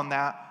head on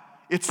that,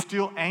 it's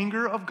still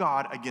anger of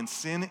God against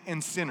sin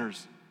and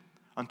sinners,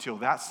 until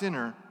that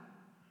sinner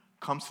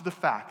comes to the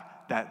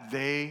fact that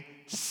they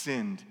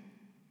sinned.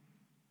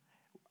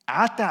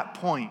 At that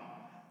point,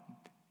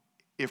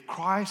 if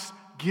Christ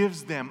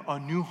gives them a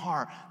new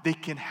heart, they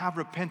can have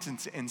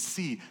repentance and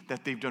see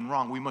that they've done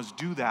wrong. We must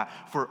do that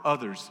for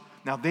others.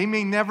 Now, they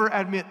may never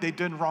admit they've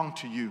done wrong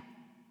to you,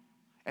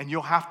 and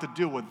you'll have to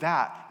deal with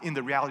that in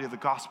the reality of the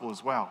gospel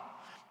as well.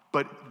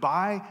 But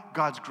by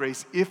God's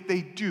grace, if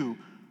they do,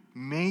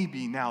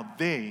 maybe now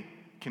they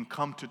can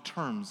come to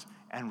terms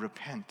and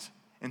repent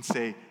and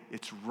say,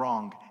 it's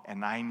wrong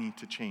and I need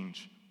to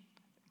change.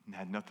 It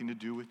had nothing to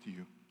do with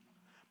you.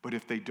 But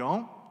if they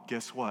don't,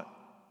 guess what?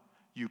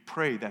 You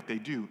pray that they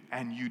do,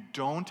 and you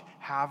don't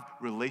have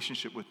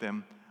relationship with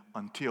them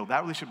until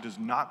that relationship does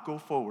not go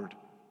forward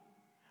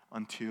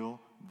until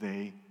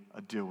they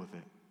deal with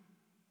it.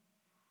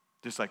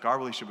 Just like our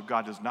relationship with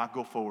God does not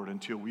go forward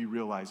until we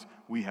realize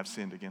we have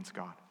sinned against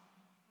God.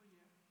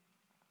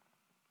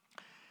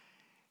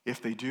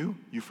 If they do,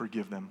 you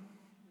forgive them.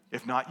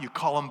 If not, you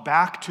call them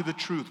back to the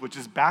truth, which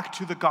is back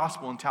to the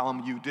gospel, and tell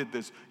them you did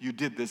this,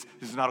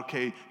 this is not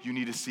okay, you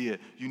need to see it,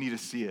 you need to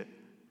see it.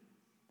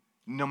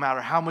 No matter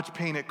how much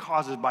pain it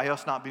causes by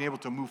us not being able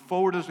to move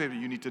forward as maybe,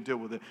 you need to deal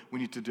with it. We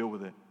need to deal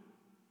with it.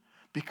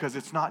 Because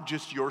it's not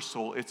just your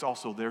soul, it's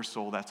also their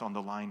soul that's on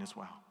the line as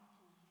well.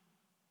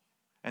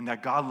 And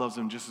that God loves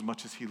them just as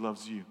much as he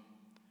loves you.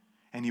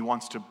 And he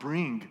wants to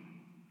bring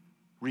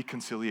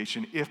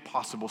reconciliation if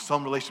possible.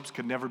 Some relationships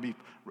can never be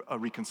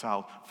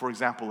reconciled. For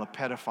example, a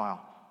pedophile,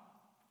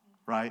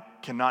 right,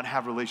 cannot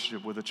have a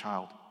relationship with a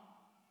child.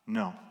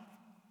 No.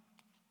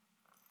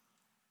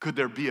 Could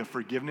there be a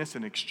forgiveness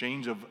and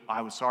exchange of,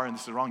 I was sorry and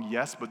this is wrong?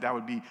 Yes, but that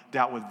would be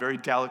dealt with very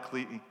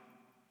delicately,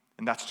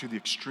 and that's to the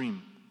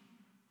extreme.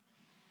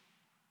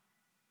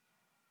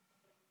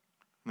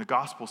 And the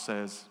gospel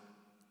says,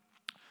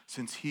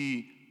 since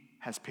he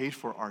has paid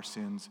for our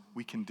sins,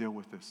 we can deal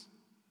with this.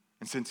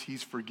 And since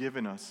he's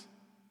forgiven us,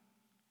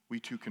 we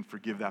too can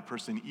forgive that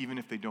person, even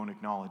if they don't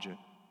acknowledge it.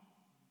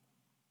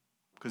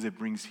 Because it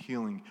brings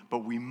healing. But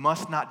we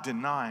must not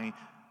deny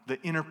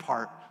the inner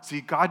part.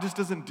 See, God just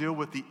doesn't deal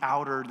with the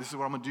outer, this is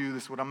what I'm going to do,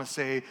 this is what I'm going to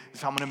say, this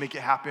is how I'm going to make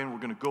it happen, we're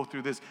going to go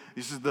through this,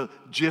 this is the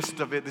gist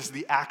of it, this is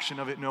the action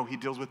of it. No, he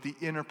deals with the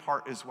inner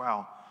part as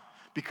well.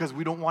 Because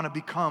we don't want to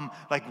become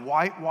like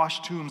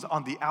whitewashed tombs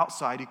on the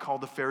outside, he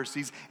called the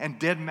Pharisees, and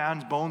dead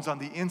man's bones on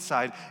the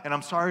inside. And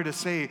I'm sorry to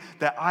say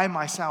that I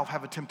myself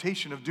have a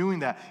temptation of doing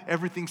that.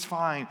 Everything's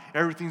fine,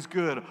 everything's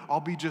good, I'll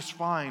be just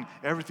fine,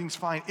 everything's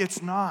fine.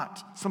 It's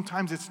not.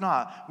 Sometimes it's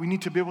not. We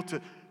need to be able to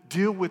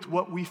deal with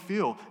what we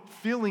feel.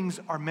 Feelings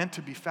are meant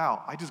to be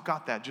felt. I just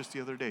got that just the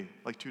other day,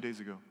 like 2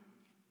 days ago.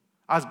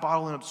 I was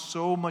bottling up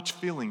so much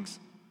feelings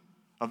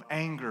of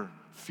anger,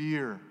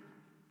 fear,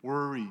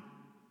 worry.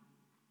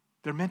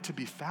 They're meant to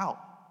be felt.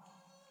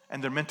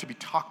 And they're meant to be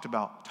talked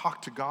about.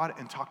 Talk to God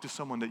and talk to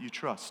someone that you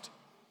trust.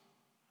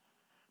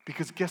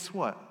 Because guess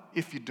what?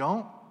 If you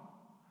don't,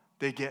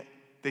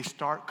 they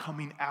start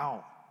coming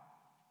out.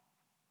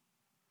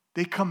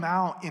 They come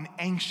out in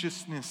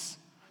anxiousness.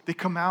 They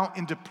come out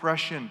in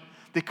depression.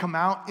 They come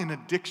out in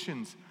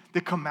addictions. They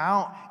come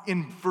out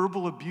in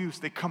verbal abuse.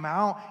 They come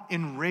out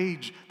in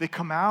rage. They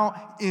come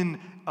out in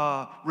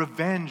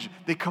revenge.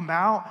 They come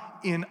out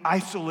in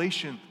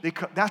isolation.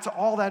 That's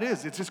all that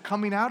is. It's just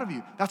coming out of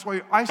you. That's why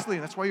you're isolating.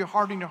 That's why you're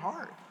hardening your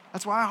heart.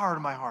 That's why I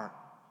harden my heart.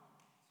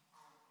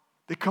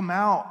 They come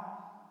out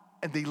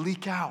and they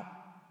leak out.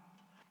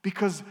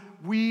 Because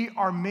we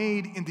are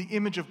made in the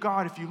image of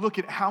God. If you look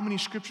at how many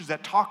scriptures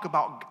that talk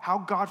about how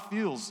God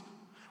feels,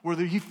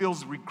 whether he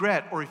feels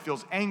regret or he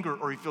feels anger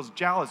or he feels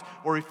jealous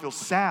or he feels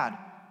sad.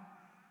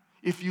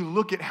 If you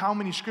look at how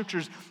many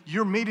scriptures,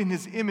 you're made in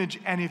his image,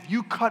 and if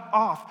you cut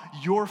off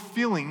your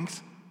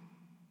feelings,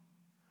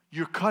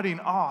 you're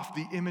cutting off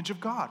the image of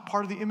God,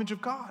 part of the image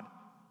of God.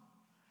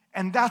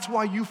 And that's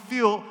why you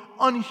feel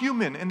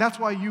unhuman, and that's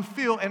why you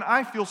feel, and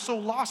I feel so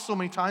lost so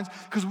many times,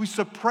 because we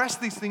suppress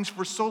these things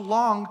for so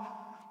long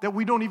that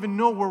we don't even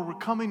know where we're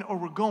coming or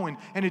we're going,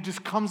 and it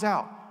just comes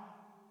out.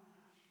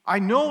 I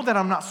know that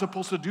I'm not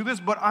supposed to do this,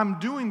 but I'm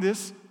doing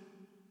this.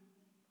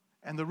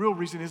 And the real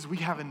reason is we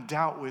haven't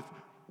dealt with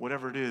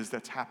whatever it is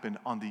that's happened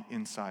on the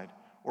inside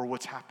or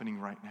what's happening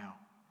right now.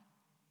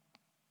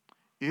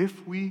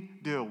 If we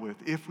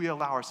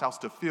allow ourselves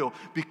to feel,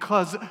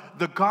 because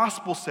the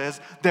gospel says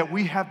that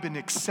we have been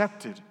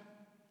accepted.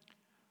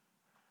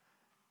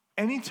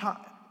 Anytime,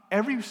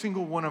 every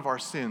single one of our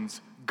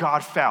sins,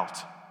 God felt.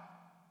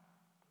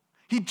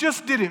 He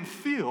just didn't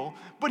feel,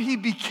 but he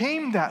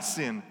became that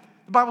sin.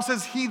 The Bible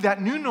says he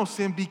that knew no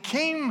sin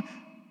became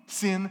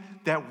sin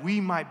that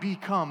we might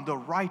become the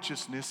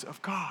righteousness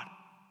of God.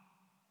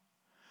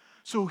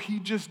 So he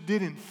just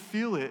didn't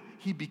feel it,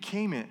 he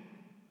became it.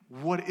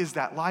 What is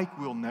that like?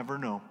 We'll never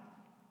know.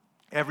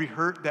 Every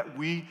hurt that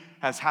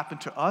has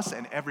happened to us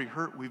and every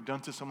hurt we've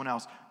done to someone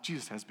else,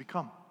 Jesus has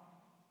become.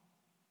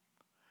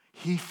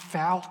 He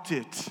felt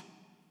it.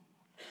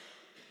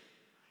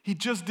 He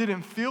just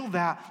didn't feel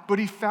that, but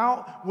he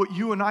felt what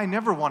you and I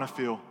never want to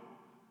feel,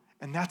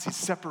 and that's his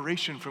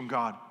separation from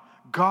God.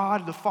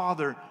 God the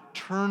Father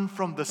turned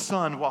from the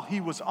Son while he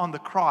was on the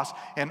cross,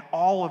 and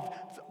all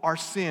of our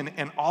sin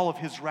and all of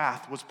his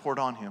wrath was poured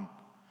on him.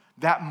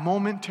 That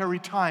momentary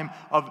time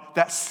of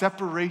that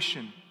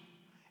separation,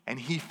 and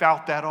he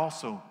felt that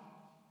also.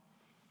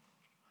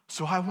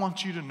 So I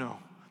want you to know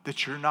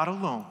that you're not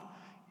alone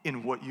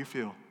in what you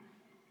feel.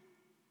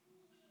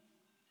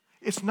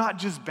 It's not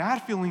just bad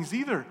feelings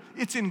either.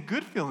 It's in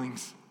good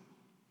feelings.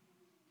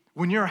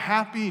 When you're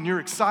happy and you're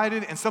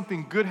excited and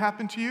something good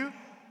happened to you,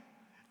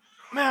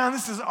 man,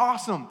 this is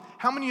awesome.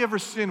 How many ever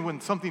sin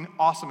when something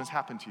awesome has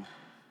happened to you?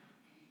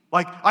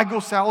 Like, I go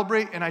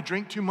celebrate and I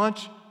drink too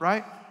much,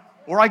 right?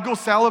 Or I go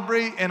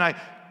celebrate and I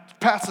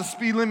pass the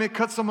speed limit,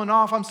 cut someone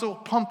off. I'm so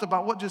pumped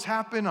about what just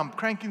happened. I'm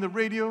cranking the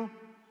radio,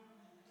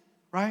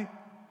 right?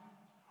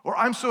 Or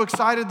I'm so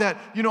excited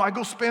that, I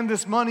go spend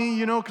this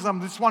money, because I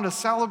just want to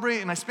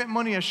celebrate and I spent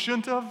money I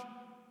shouldn't have.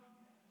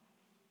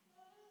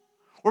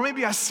 Or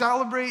maybe I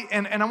celebrate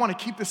and I want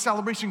to keep the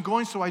celebration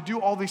going, so I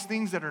do all these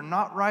things that are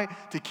not right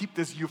to keep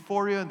this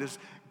euphoria and this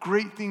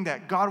great thing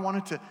that God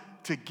wanted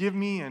to give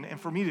me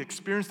and for me to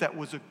experience that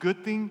was a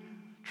good thing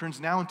turns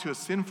now into a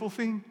sinful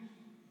thing.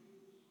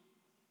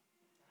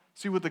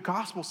 See, what the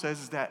gospel says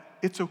is that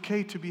it's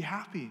okay to be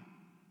happy.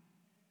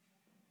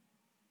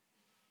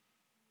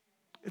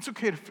 It's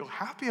okay to feel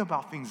happy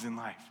about things in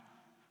life.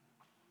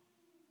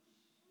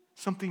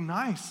 Something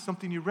nice,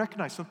 something you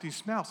recognize, something you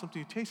smell, something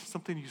you taste,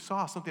 something you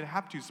saw, something that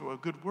happened to you, so a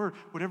good word,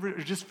 whatever,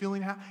 or just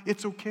feeling happy.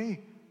 It's okay.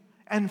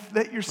 And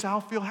let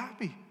yourself feel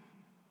happy.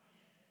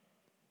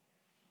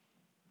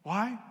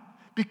 Why?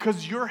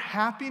 Because your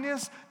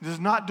happiness does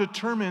not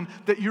determine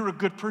that you're a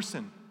good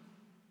person.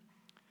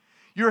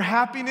 Your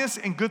happiness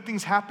and good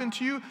things happen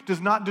to you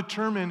does not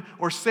determine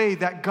or say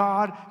that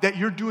that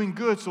you're doing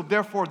good, so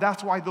therefore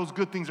that's why those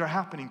good things are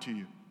happening to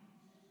you.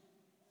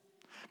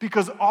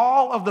 Because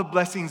all of the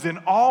blessings and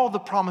all the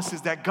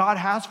promises that God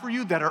has for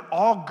you that are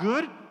all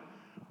good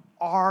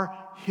are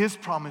his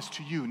promise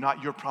to you,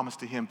 not your promise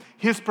to him.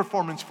 His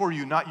performance for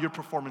you, not your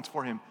performance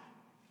for him.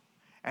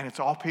 And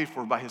it's all paid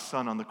for by his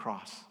Son on the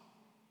cross.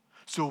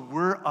 So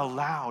we're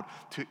allowed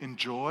to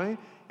enjoy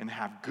and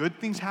have good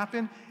things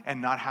happen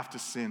and not have to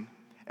sin.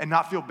 And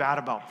not feel bad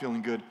about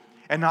feeling good.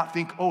 And not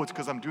think, it's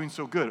because I'm doing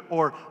so good.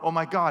 Or, oh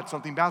my God,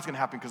 something bad's going to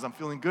happen because I'm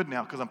feeling good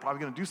now, because I'm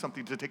probably going to do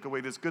something to take away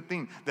this good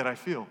thing that I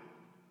feel.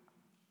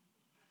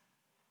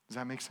 Does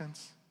that make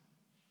sense?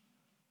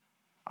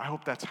 I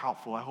hope that's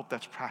helpful. I hope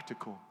that's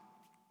practical.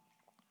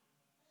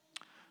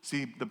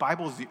 See, the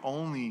Bible is the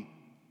only,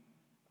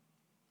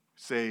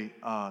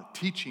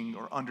 teaching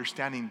or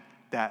understanding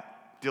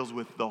that deals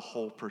with the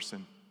whole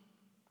person.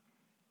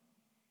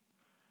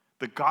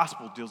 The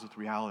gospel deals with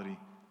reality.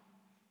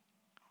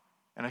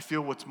 And I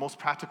feel what's most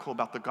practical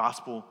about the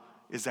gospel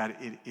is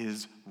that it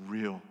is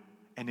real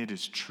and it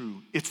is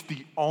true. It's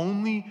the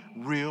only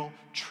real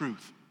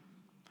truth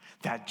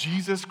that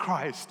Jesus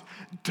Christ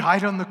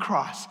died on the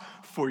cross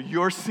for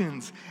your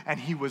sins, and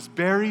he was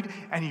buried,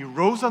 and he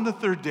rose on the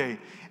third day,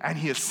 and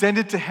he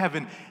ascended to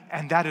heaven,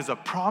 and that is a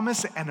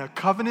promise and a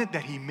covenant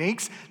that he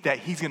makes that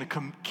he's going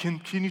to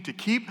continue to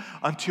keep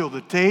until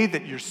the day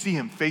that you see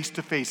him face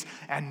to face.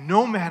 And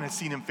no man has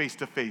seen him face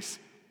to face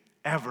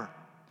ever,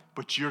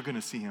 but you're going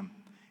to see him,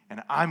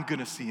 and I'm going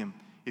to see him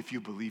if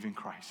you believe in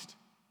Christ.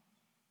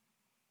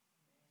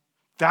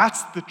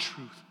 That's the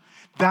truth.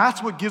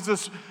 That's what gives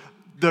us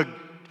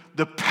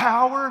the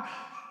power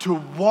to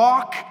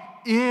walk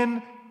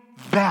in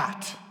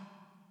that.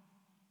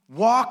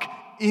 Walk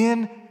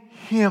in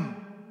him.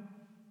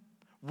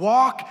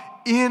 Walk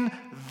in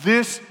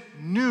this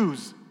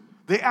news.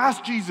 They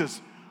asked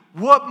Jesus,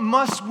 what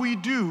must we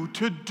do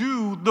to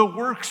do the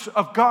works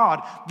of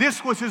God?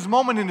 This was his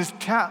moment in his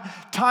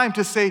time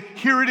to say,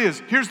 here it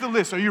is. Here's the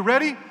list. Are you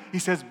ready? He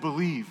says,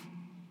 believe.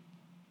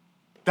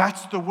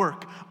 That's the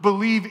work.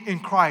 Believe in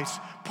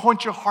Christ.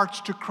 Point your hearts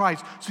to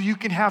Christ so you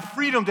can have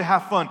freedom to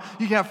have fun.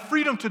 You can have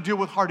freedom to deal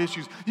with hard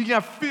issues. You can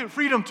have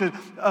freedom to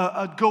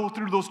go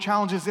through those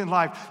challenges in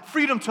life.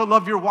 Freedom to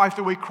love your wife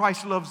the way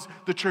Christ loves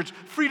the church.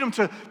 Freedom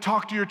to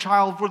talk to your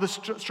child for the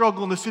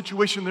struggle and the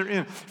situation they're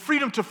in.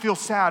 Freedom to feel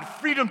sad.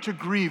 Freedom to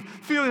grieve.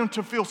 Freedom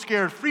to feel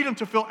scared. Freedom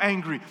to feel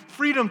angry.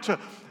 Freedom to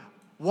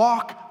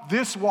Walk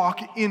this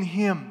walk in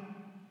Him,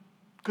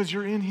 because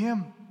you're in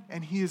Him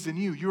and He is in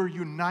you. You're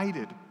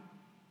united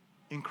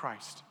in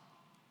Christ.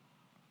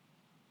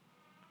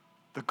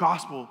 The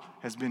gospel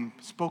has been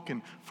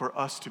spoken for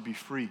us to be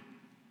free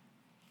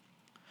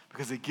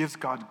because it gives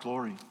God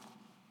glory.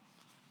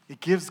 It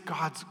gives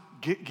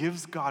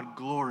God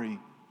glory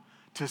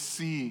to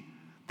see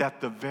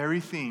that the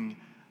very thing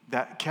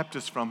that kept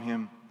us from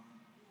Him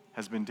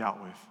has been dealt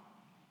with.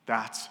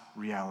 That's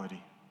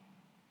reality.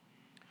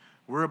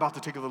 We're about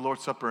to take the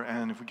Lord's Supper,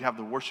 and if we could have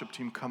the worship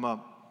team come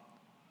up.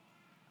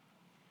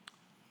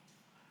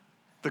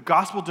 The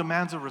gospel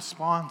demands a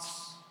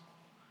response.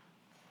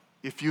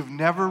 If you've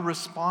never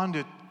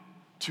responded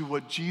to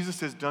what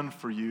Jesus has done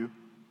for you,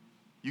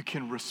 you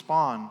can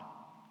respond.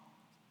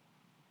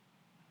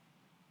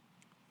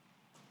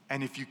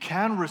 And if you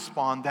can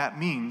respond, that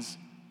means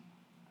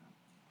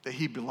that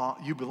you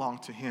belong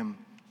to Him.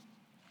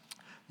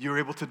 You're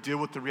able to deal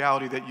with the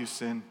reality that you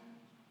sin.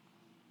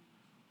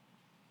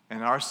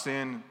 And our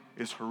sin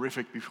is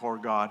horrific before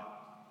God.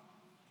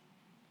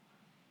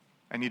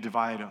 And He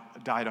died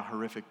a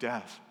horrific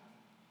death.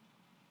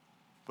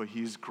 But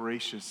He's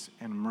gracious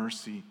and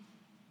mercy.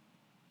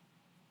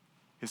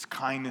 His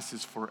kindness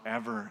is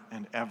forever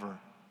and ever.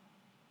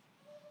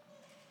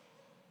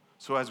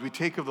 So as we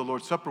take of the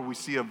Lord's Supper, we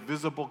see a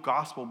visible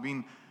gospel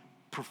being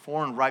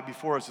performed right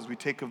before us as we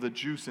take of the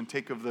juice and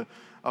take of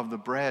the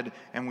bread,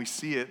 and we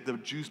see it, the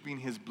juice being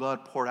His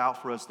blood poured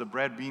out for us, the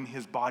bread being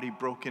His body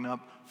broken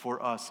up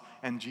for us.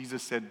 And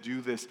Jesus said,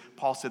 do this.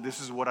 Paul said, this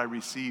is what I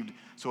received.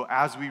 So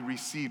as we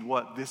receive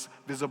this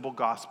visible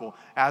gospel,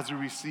 as we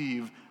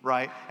receive,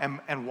 right,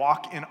 and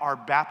walk in our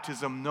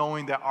baptism,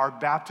 knowing that our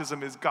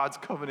baptism is God's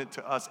covenant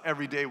to us,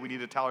 every day we need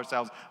to tell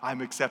ourselves, I'm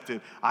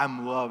accepted,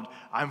 I'm loved,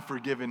 I'm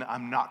forgiven,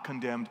 I'm not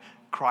condemned.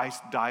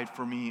 Christ died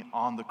for me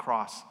on the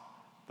cross.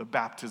 The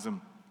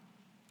baptism,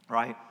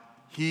 right?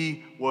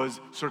 He was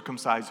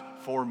circumcised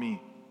for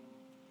me.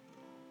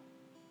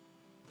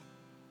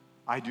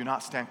 I do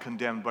not stand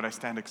condemned, but I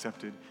stand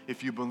accepted.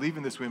 If you believe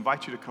in this, we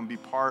invite you to come be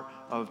part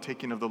of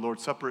taking of the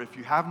Lord's Supper. If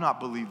you have not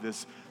believed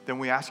this, then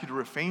we ask you to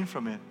refrain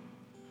from it.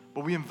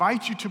 But we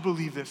invite you to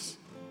believe this.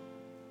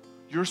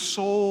 Your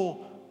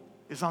soul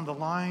is on the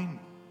line.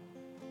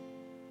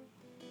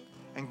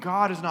 And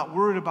God is not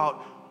worried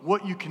about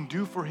what you can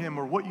do for Him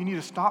or what you need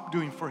to stop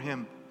doing for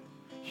Him.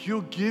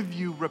 He'll give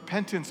you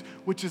repentance,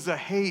 which is a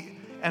hate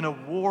and a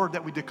war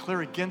that we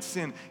declare against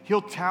sin.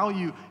 He'll tell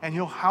you and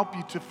He'll help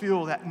you to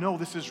feel that, no,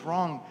 this is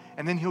wrong.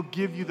 And then He'll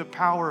give you the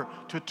power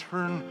to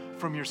turn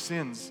from your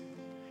sins.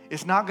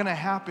 It's not going to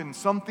happen.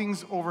 Some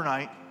things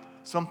overnight,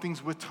 some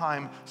things with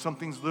time, some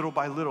things little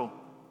by little.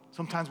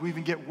 Sometimes we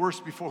even get worse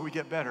before we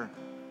get better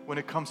when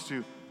it comes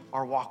to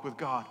our walk with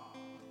God.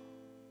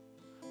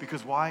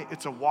 Because why?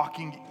 It's a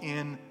walking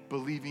in,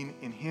 believing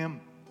in Him.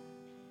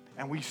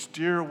 And we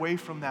steer away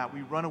from that.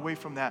 We run away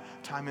from that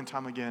time and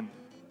time again.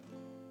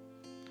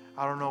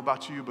 I don't know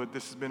about you, but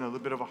this has been a little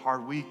bit of a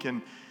hard week.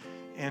 And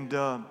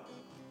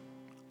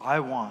I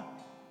want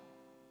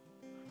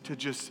to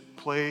just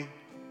play,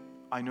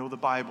 I know the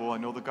Bible, I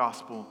know the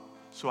gospel,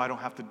 so I don't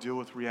have to deal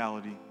with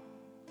reality.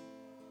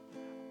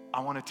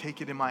 I want to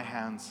take it in my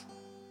hands.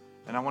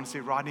 And I want to say,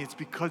 Rodney, it's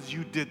because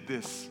you did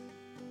this.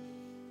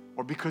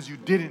 Or because you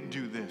didn't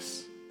do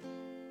this.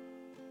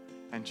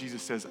 And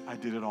Jesus says, I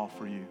did it all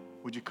for you.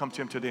 Would you come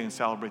to Him today and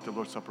celebrate the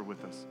Lord's Supper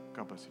with us?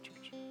 God bless you,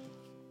 church.